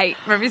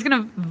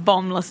to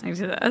vom listening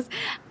to this.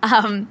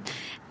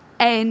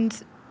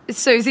 And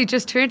Susie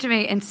just turned to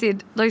me and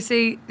said,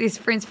 Lucy, there's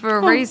friends for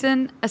a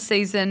reason, a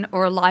season,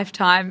 or a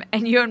lifetime,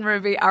 and you and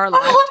Ruby are a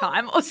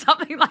lifetime, or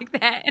something like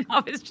that. And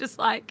I was just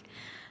like,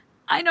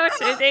 I know,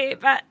 Susie,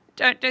 but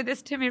don't do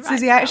this to me right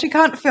Susie, now. I actually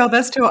can't feel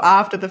this till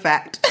after the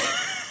fact.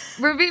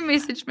 Ruby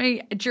messaged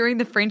me during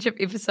the friendship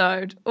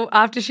episode, or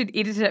after she'd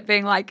edited it,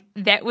 being like,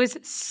 that was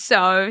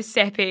so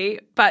sappy,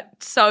 but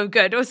so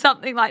good, or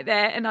something like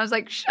that. And I was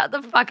like, shut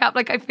the fuck up.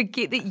 Like, I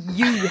forget that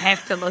you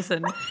have to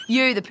listen.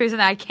 You, the person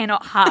that I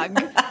cannot hug,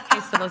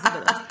 has to listen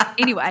to this.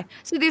 Anyway,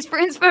 so there's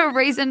friends for a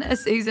reason, a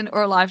season,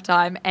 or a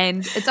lifetime.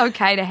 And it's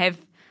okay to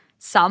have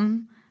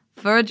some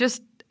for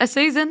just a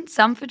season,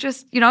 some for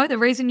just, you know, the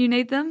reason you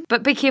need them.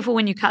 But be careful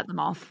when you cut them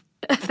off.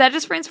 If they're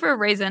just friends for a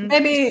reason,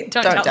 maybe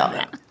don't tell them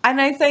that. And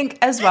I think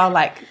as well,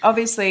 like,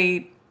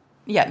 obviously,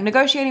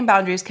 negotiating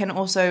boundaries can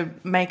also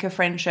make a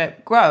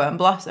friendship grow and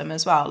blossom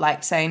as well.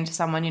 Like saying to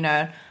someone, you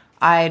know,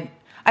 I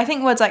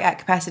think words like at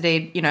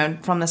capacity, you know,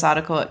 from this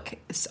article,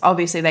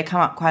 obviously they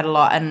come up quite a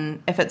lot.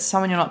 And if it's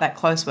someone you're not that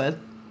close with,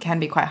 can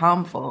be quite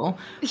harmful.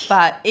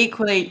 But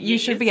equally, you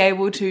should be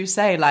able to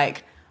say,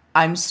 like,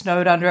 I'm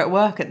snowed under at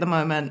work at the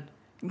moment.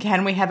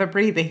 Can we have a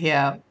breather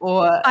here?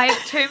 Or I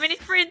have too many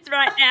friends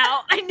right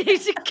now. I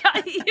need to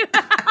cut you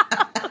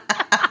out.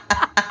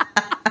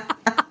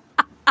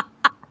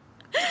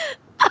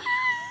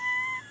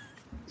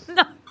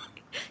 No,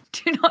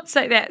 do not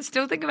say that.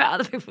 Still think about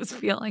other people's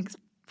feelings,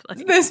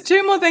 please. There's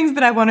two more things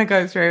that I want to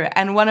go through,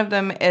 and one of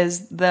them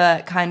is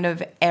the kind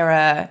of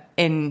error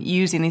in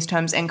using these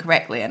terms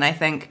incorrectly. And I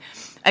think,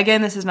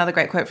 again, this is another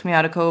great quote from the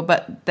article,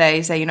 but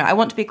they say, you know, I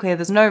want to be clear,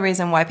 there's no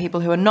reason why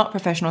people who are not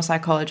professional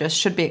psychologists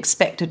should be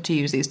expected to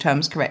use these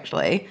terms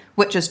correctly,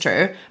 which is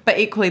true, but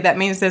equally that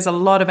means there's a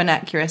lot of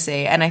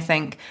inaccuracy. And I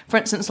think, for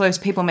instance, those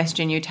people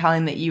messaging you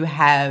telling that you're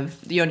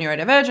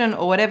neurodivergent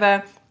or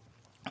whatever,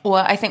 or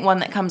I think one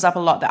that comes up a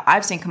lot, that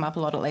I've seen come up a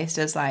lot at least,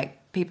 is like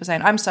people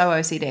saying, I'm so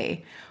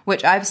OCD,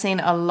 which I've seen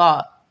a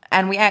lot.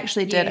 And we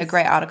actually did a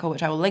great article,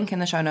 which I will link in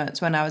the show notes,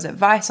 when I was at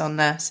Vice on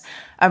this,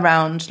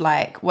 around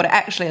like what it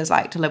actually is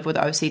like to live with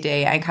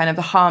OCD and kind of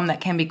the harm that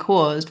can be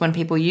caused when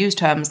people use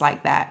terms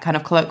like that kind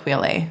of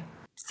colloquially.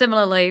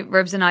 Similarly,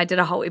 Ribs and I did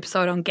a whole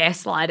episode on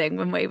gaslighting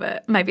when we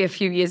were maybe a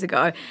few years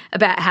ago,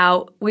 about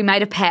how we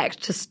made a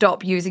pact to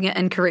stop using it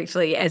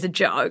incorrectly as a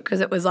joke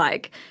because it was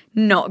like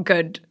not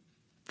good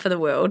for the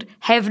world.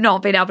 Have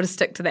not been able to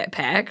stick to that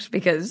pact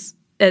because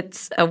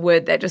it's a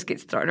word that just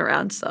gets thrown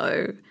around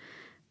so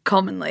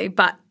commonly.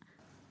 But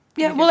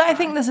yeah, well, I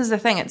think this is the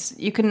thing. It's,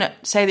 you can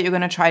say that you're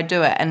going to try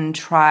do it and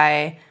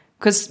try,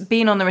 because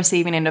being on the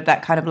receiving end of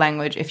that kind of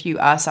language, if you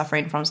are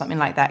suffering from something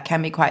like that,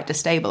 can be quite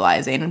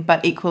destabilizing.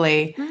 But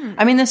equally,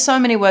 I mean, there's so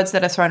many words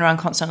that are thrown around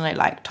constantly,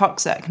 like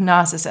toxic,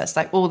 narcissist,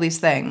 like all these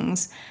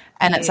things.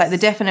 And it's like the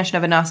definition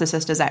of a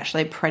narcissist is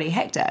actually pretty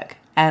hectic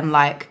and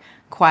like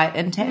quite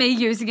intense. Me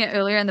using it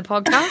earlier in the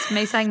podcast,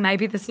 me saying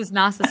maybe this is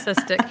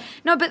narcissistic.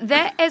 No, but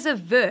that as a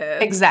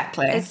verb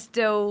exactly is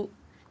still...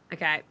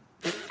 Okay,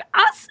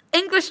 us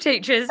English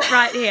teachers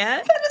right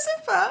here. That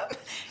isn't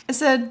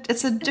fun.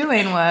 It's a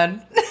doing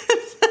word.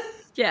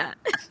 Yeah,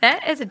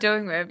 that is a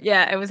doing word.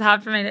 Yeah, it was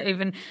hard for me to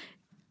even.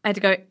 I had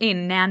to go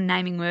in noun,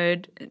 naming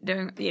word,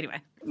 doing.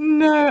 Anyway.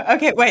 No,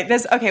 okay, wait.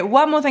 There's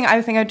one more thing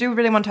I think I do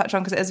really want to touch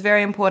on because it is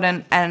very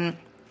important, and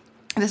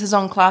this is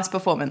on class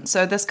performance.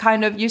 So this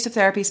kind of use of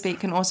therapy speak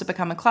can also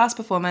become a class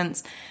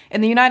performance. In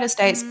the United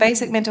States,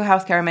 basic mental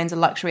health care remains a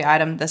luxury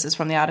item. This is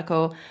from the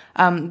article.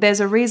 There's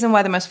a reason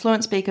why the most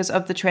fluent speakers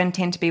of the trend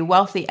tend to be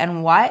wealthy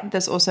and white.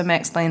 This also may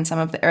explain some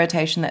of the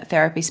irritation that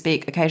therapy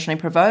speak occasionally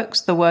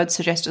provokes. The words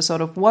suggest a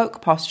sort of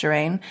woke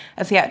posturing,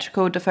 a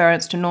theatrical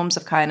deference to norms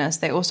of kindness.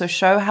 They also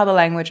show how the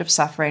language of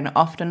suffering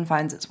often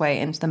finds its way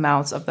into the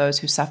mouths of those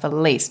who suffer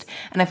least.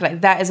 And I feel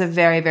like that is a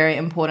very, very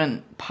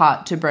important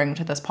part to bring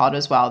to this pod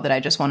as well, that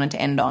I just wanted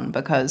to end on,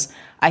 because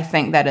I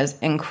think that is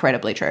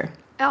incredibly true.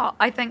 Oh,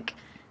 I think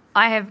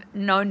I have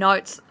no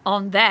notes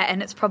on that,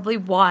 and it's probably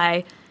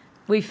why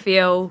we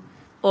feel,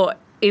 or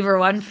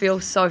everyone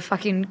feels, so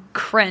fucking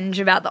cringe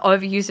about the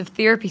overuse of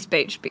therapy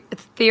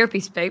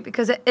speak,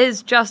 because it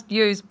is just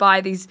used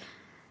by these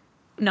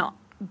not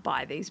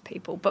by these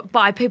people, but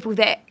by people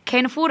that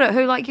can afford it,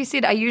 who, like you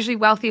said, are usually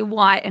wealthy and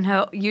white, and who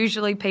are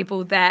usually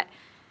people that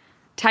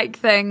take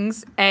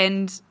things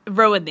and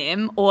ruin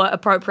them or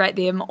appropriate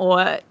them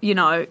or, you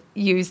know,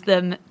 use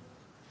them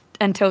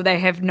until they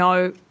have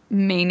no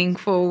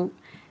meaningful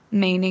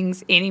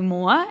meanings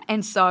anymore.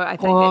 And so I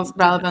think or that's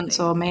relevance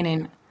or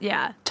meaning.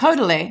 Yeah.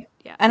 Totally.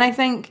 Yeah. And I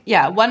think,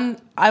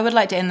 I would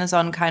like to end this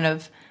on kind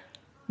of,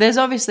 there's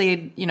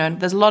obviously, you know,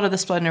 there's a lot of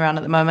this floating around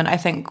at the moment. I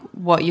think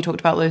what you talked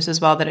about, Luce,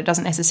 as well, that it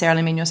doesn't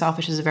necessarily mean you're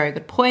selfish is a very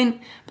good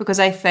point, because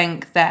I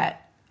think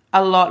that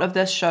a lot of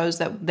this shows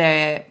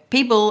that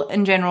people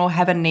in general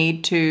have a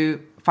need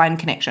to find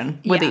connection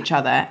with each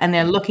other, and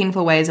they're looking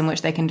for ways in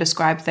which they can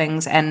describe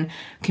things and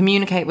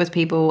communicate with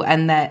people,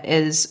 and that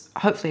is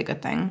hopefully a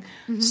good thing.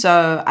 Mm-hmm.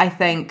 So I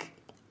think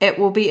it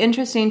will be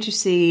interesting to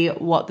see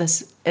what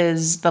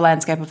the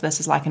landscape of this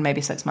is like in maybe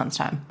 6 months'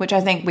 time, which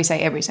I think we say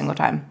every single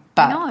time,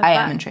 but I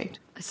am intrigued.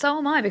 So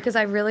am I, because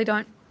I really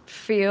don't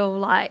feel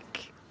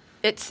like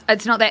it's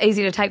not that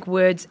easy to take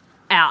words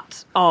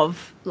out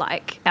of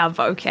like our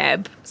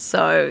vocab,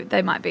 so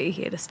they might be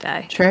here to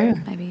stay. True.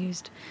 Maybe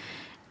used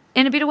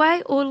in a better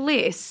way or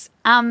less.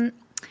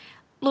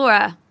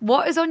 Laura,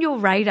 what is on your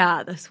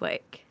radar this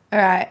week? All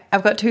right,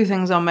 I've got 2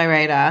 things on my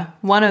radar.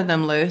 One of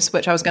them, Luce,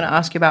 which I was going to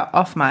ask you about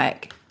off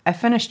mic. I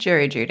finished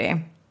Jury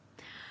Duty.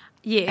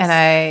 Yes. And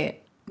I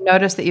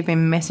noticed that you've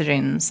been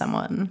messaging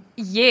someone.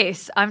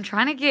 Yes, I'm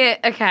trying to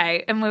get,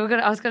 okay, and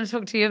I was going to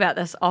talk to you about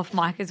this off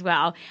mic as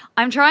well.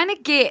 I'm trying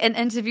to get an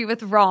interview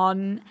with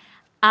Ron,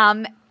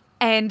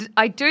 and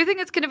I do think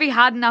it's going to be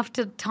hard enough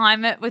to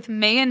time it with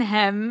me and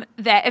him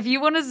that if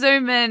you want to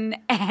zoom in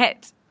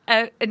at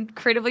an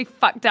incredibly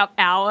fucked up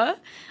hour,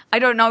 I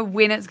don't know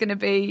when it's going to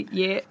be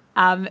yet.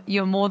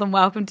 You're more than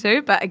welcome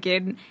to, but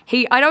again,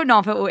 I don't know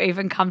if it will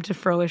even come to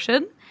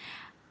fruition.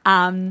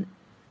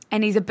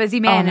 And he's a busy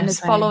man, and his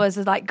followers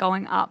are like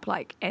going up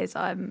like as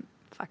I'm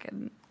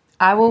fucking...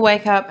 I will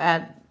wake up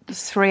at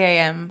 3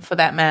 a.m. for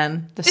that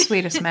man, the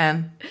sweetest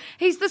man.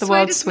 He's the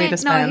world's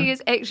sweetest man. No, he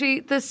is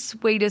actually the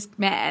sweetest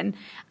man.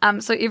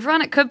 So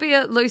everyone, it could be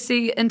a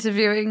Lucy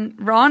interviewing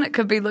Ron, it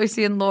could be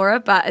Lucy and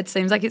Laura, but it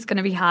seems like it's going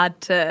to be hard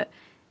to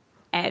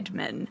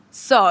admin.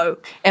 So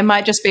it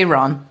might just be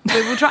Ron.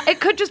 We will try.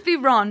 It could just be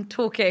Ron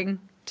talking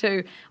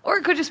to, or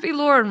it could just be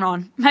Laura and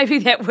Ron. Maybe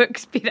that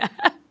works better.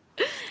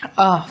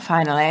 Oh,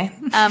 finally.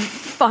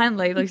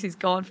 Finally, Lucy's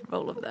gone from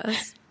all of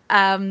this.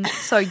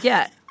 So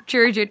yeah.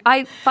 Jury Duty.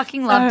 I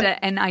fucking loved it,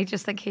 and I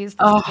just think he's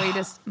the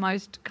sweetest,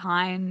 most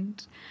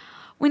kind.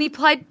 When he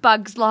played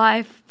Bug's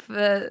Life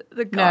for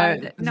the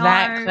guy. No,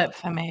 that clip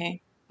for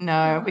me.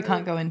 No, we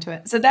can't go into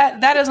it. So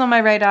that is on my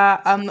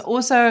radar.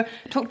 Also,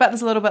 talked about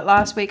this a little bit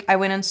last week. I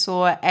went and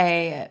saw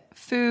a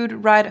food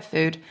writer,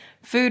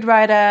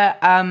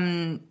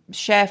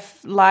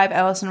 chef, live,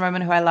 Alison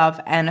Roman, who I love,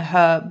 and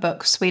her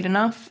book, Sweet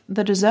Enough,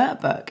 the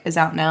dessert book, is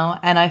out now.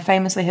 And I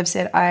famously have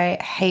said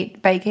I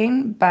hate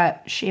baking,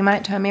 but she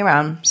might turn me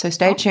around. So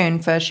stay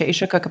tuned for Shit You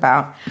Should Cook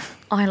About.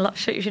 I love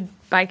Shit You Should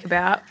Bake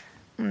About.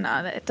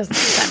 No, that doesn't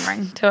have the same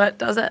ring to it,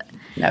 does it?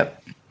 Nope.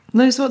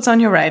 Luce, what's on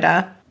your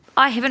radar?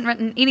 I haven't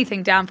written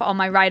anything down on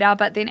my radar,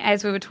 but then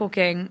as we were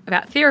talking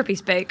about therapy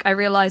speak, I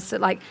realised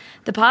that like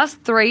the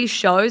past 3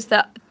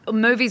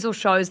 movies or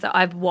shows that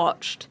I've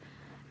watched,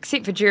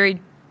 except for Jury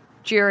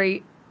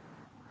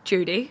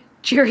Duty,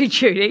 have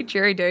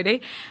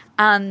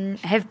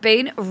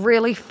been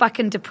really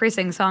fucking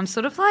depressing. So I'm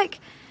sort of like,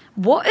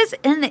 what is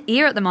in the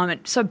air at the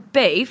moment? So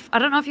Beef, I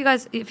don't know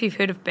if you've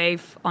heard of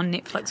Beef on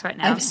Netflix right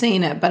now. I've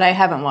seen it, but I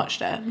haven't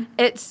watched it.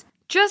 It's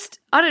just,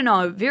 I don't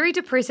know, very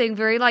depressing,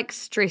 very like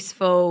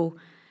stressful.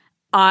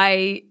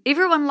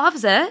 Everyone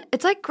loves it.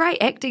 It's like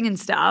great acting and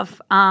stuff.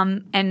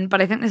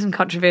 But I think there's some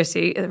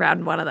controversy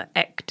around one of the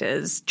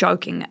actors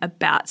joking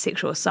about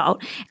sexual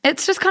assault.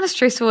 It's just kind of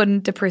stressful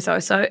and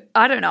depressive. So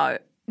I don't know.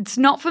 It's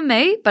not for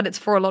me, but it's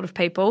for a lot of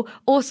people.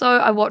 Also,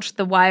 I watched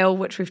The Whale,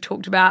 which we've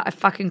talked about. I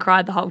fucking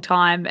cried the whole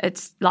time.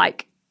 It's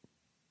like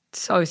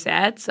so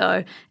sad.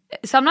 So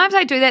sometimes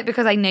I do that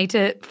because I need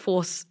to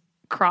force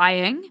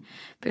crying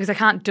because I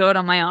can't do it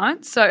on my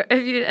own. So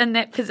if you're in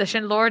that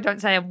position, Laura,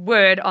 don't say a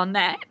word on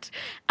that.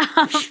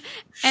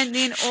 And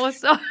then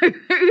also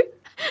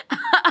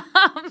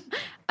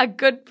A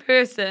Good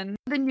Person,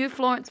 the new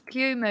Florence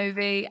Pugh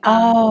movie,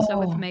 also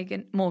with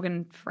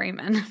Morgan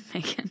Freeman.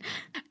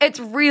 It's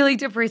really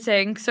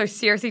depressing, so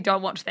seriously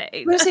don't watch that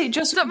either. Lucy,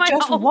 just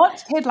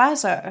watch Ted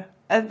Lasso.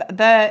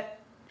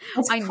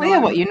 It's clear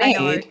what you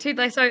need. Ted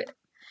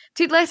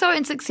Lasso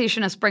and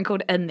Succession are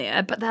sprinkled in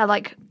there, but they're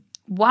like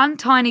one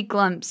tiny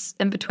glimpse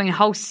in between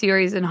whole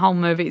series and whole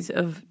movies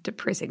of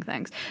depressing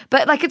things.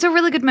 But like, it's a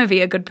really good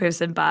movie, A Good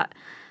Person, but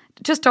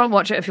just don't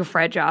watch it if you're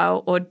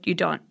fragile or you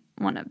don't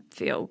want to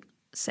feel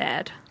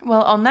sad.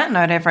 Well, on that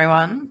note,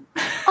 everyone.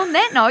 On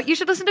that note, you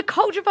should listen to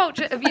Culture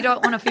Vulture if you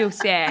don't want to feel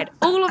sad.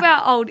 All of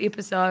our old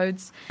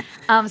episodes,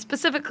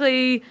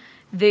 specifically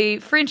the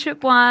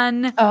friendship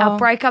one. Our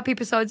breakup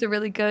episodes are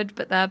really good,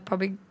 but they're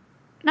probably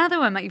Another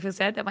one make you feel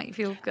sad, that make you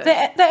feel good.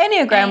 The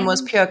Enneagram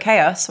was pure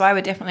chaos, so I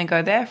would definitely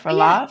go there for a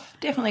laugh.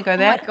 Definitely go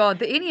there. Oh my God,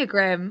 the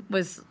Enneagram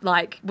was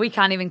like, we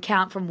can't even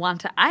count from 1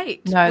 to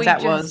 8. No,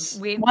 that was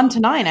 1 to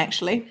 9,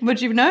 actually.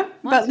 Would you know?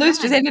 But Luz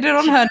just ended it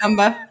on her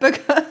number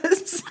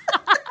because...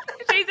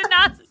 She's a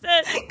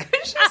narcissist.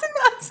 Because she's a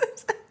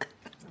narcissist.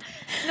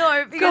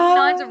 No, because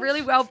 9s are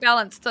really well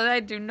balanced, so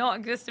they do not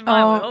exist in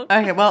my world.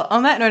 Okay, well,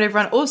 on that note,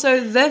 everyone, also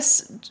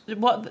this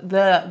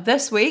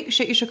week,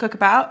 Shit You Should Cook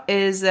About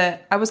is,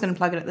 I was going to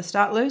plug it at the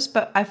start, Luz,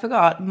 but I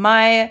forgot,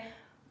 my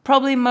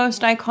probably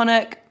most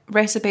iconic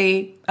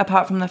recipe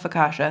apart from the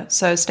focaccia.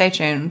 So stay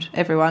tuned,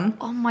 everyone.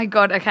 Oh my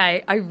God,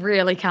 okay, I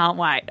really can't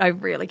wait. I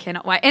really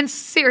cannot wait. And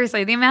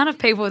seriously, the amount of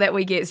people that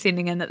we get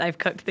sending in that they've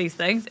cooked these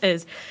things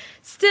is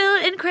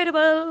still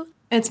incredible.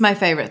 It's my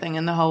favorite thing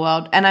in the whole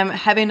world. And I'm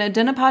having a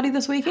dinner party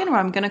this weekend where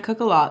I'm going to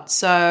cook a lot.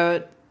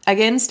 So,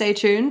 again, stay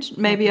tuned.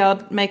 Maybe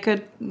I'll make a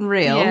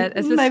reel. Yeah,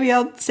 maybe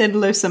I'll send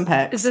Luz some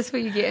pics. Is this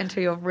where you get into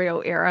your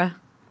real era?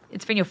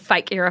 It's been your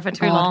fake era for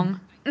too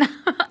long. It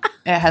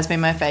has been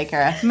my fake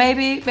era.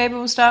 Maybe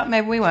we'll start,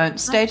 maybe we won't.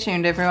 Stay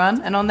tuned,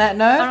 everyone. And on that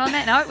note...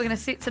 we're going to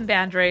set some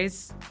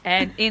boundaries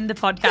and end the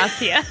podcast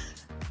here.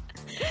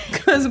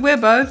 Because we're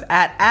both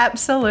at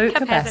absolute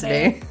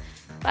capacity.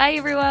 Bye,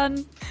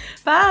 everyone.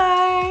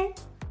 Bye.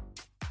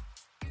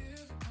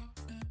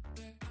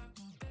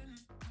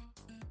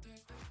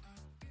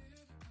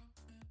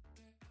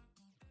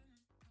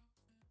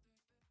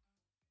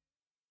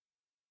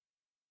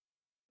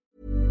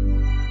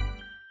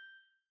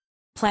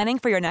 Planning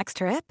for your next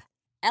trip?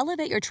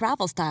 Elevate your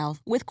travel style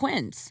with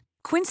Quince.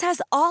 Quince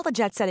has all the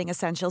jet-setting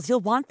essentials you'll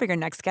want for your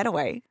next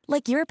getaway,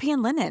 like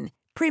European linen,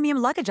 premium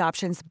luggage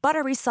options,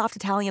 buttery soft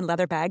Italian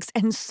leather bags,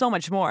 and so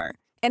much more.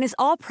 And is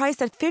all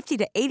priced at 50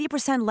 to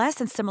 80% less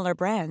than similar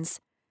brands.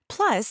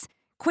 Plus,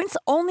 Quince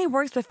only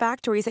works with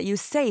factories that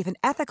use safe and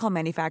ethical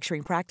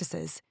manufacturing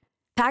practices.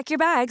 Pack your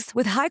bags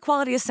with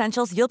high-quality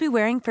essentials you'll be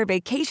wearing for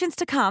vacations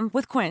to come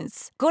with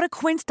Quince. Go to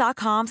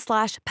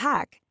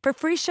quince.com/pack for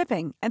free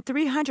shipping and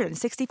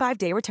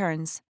 365-day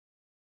returns.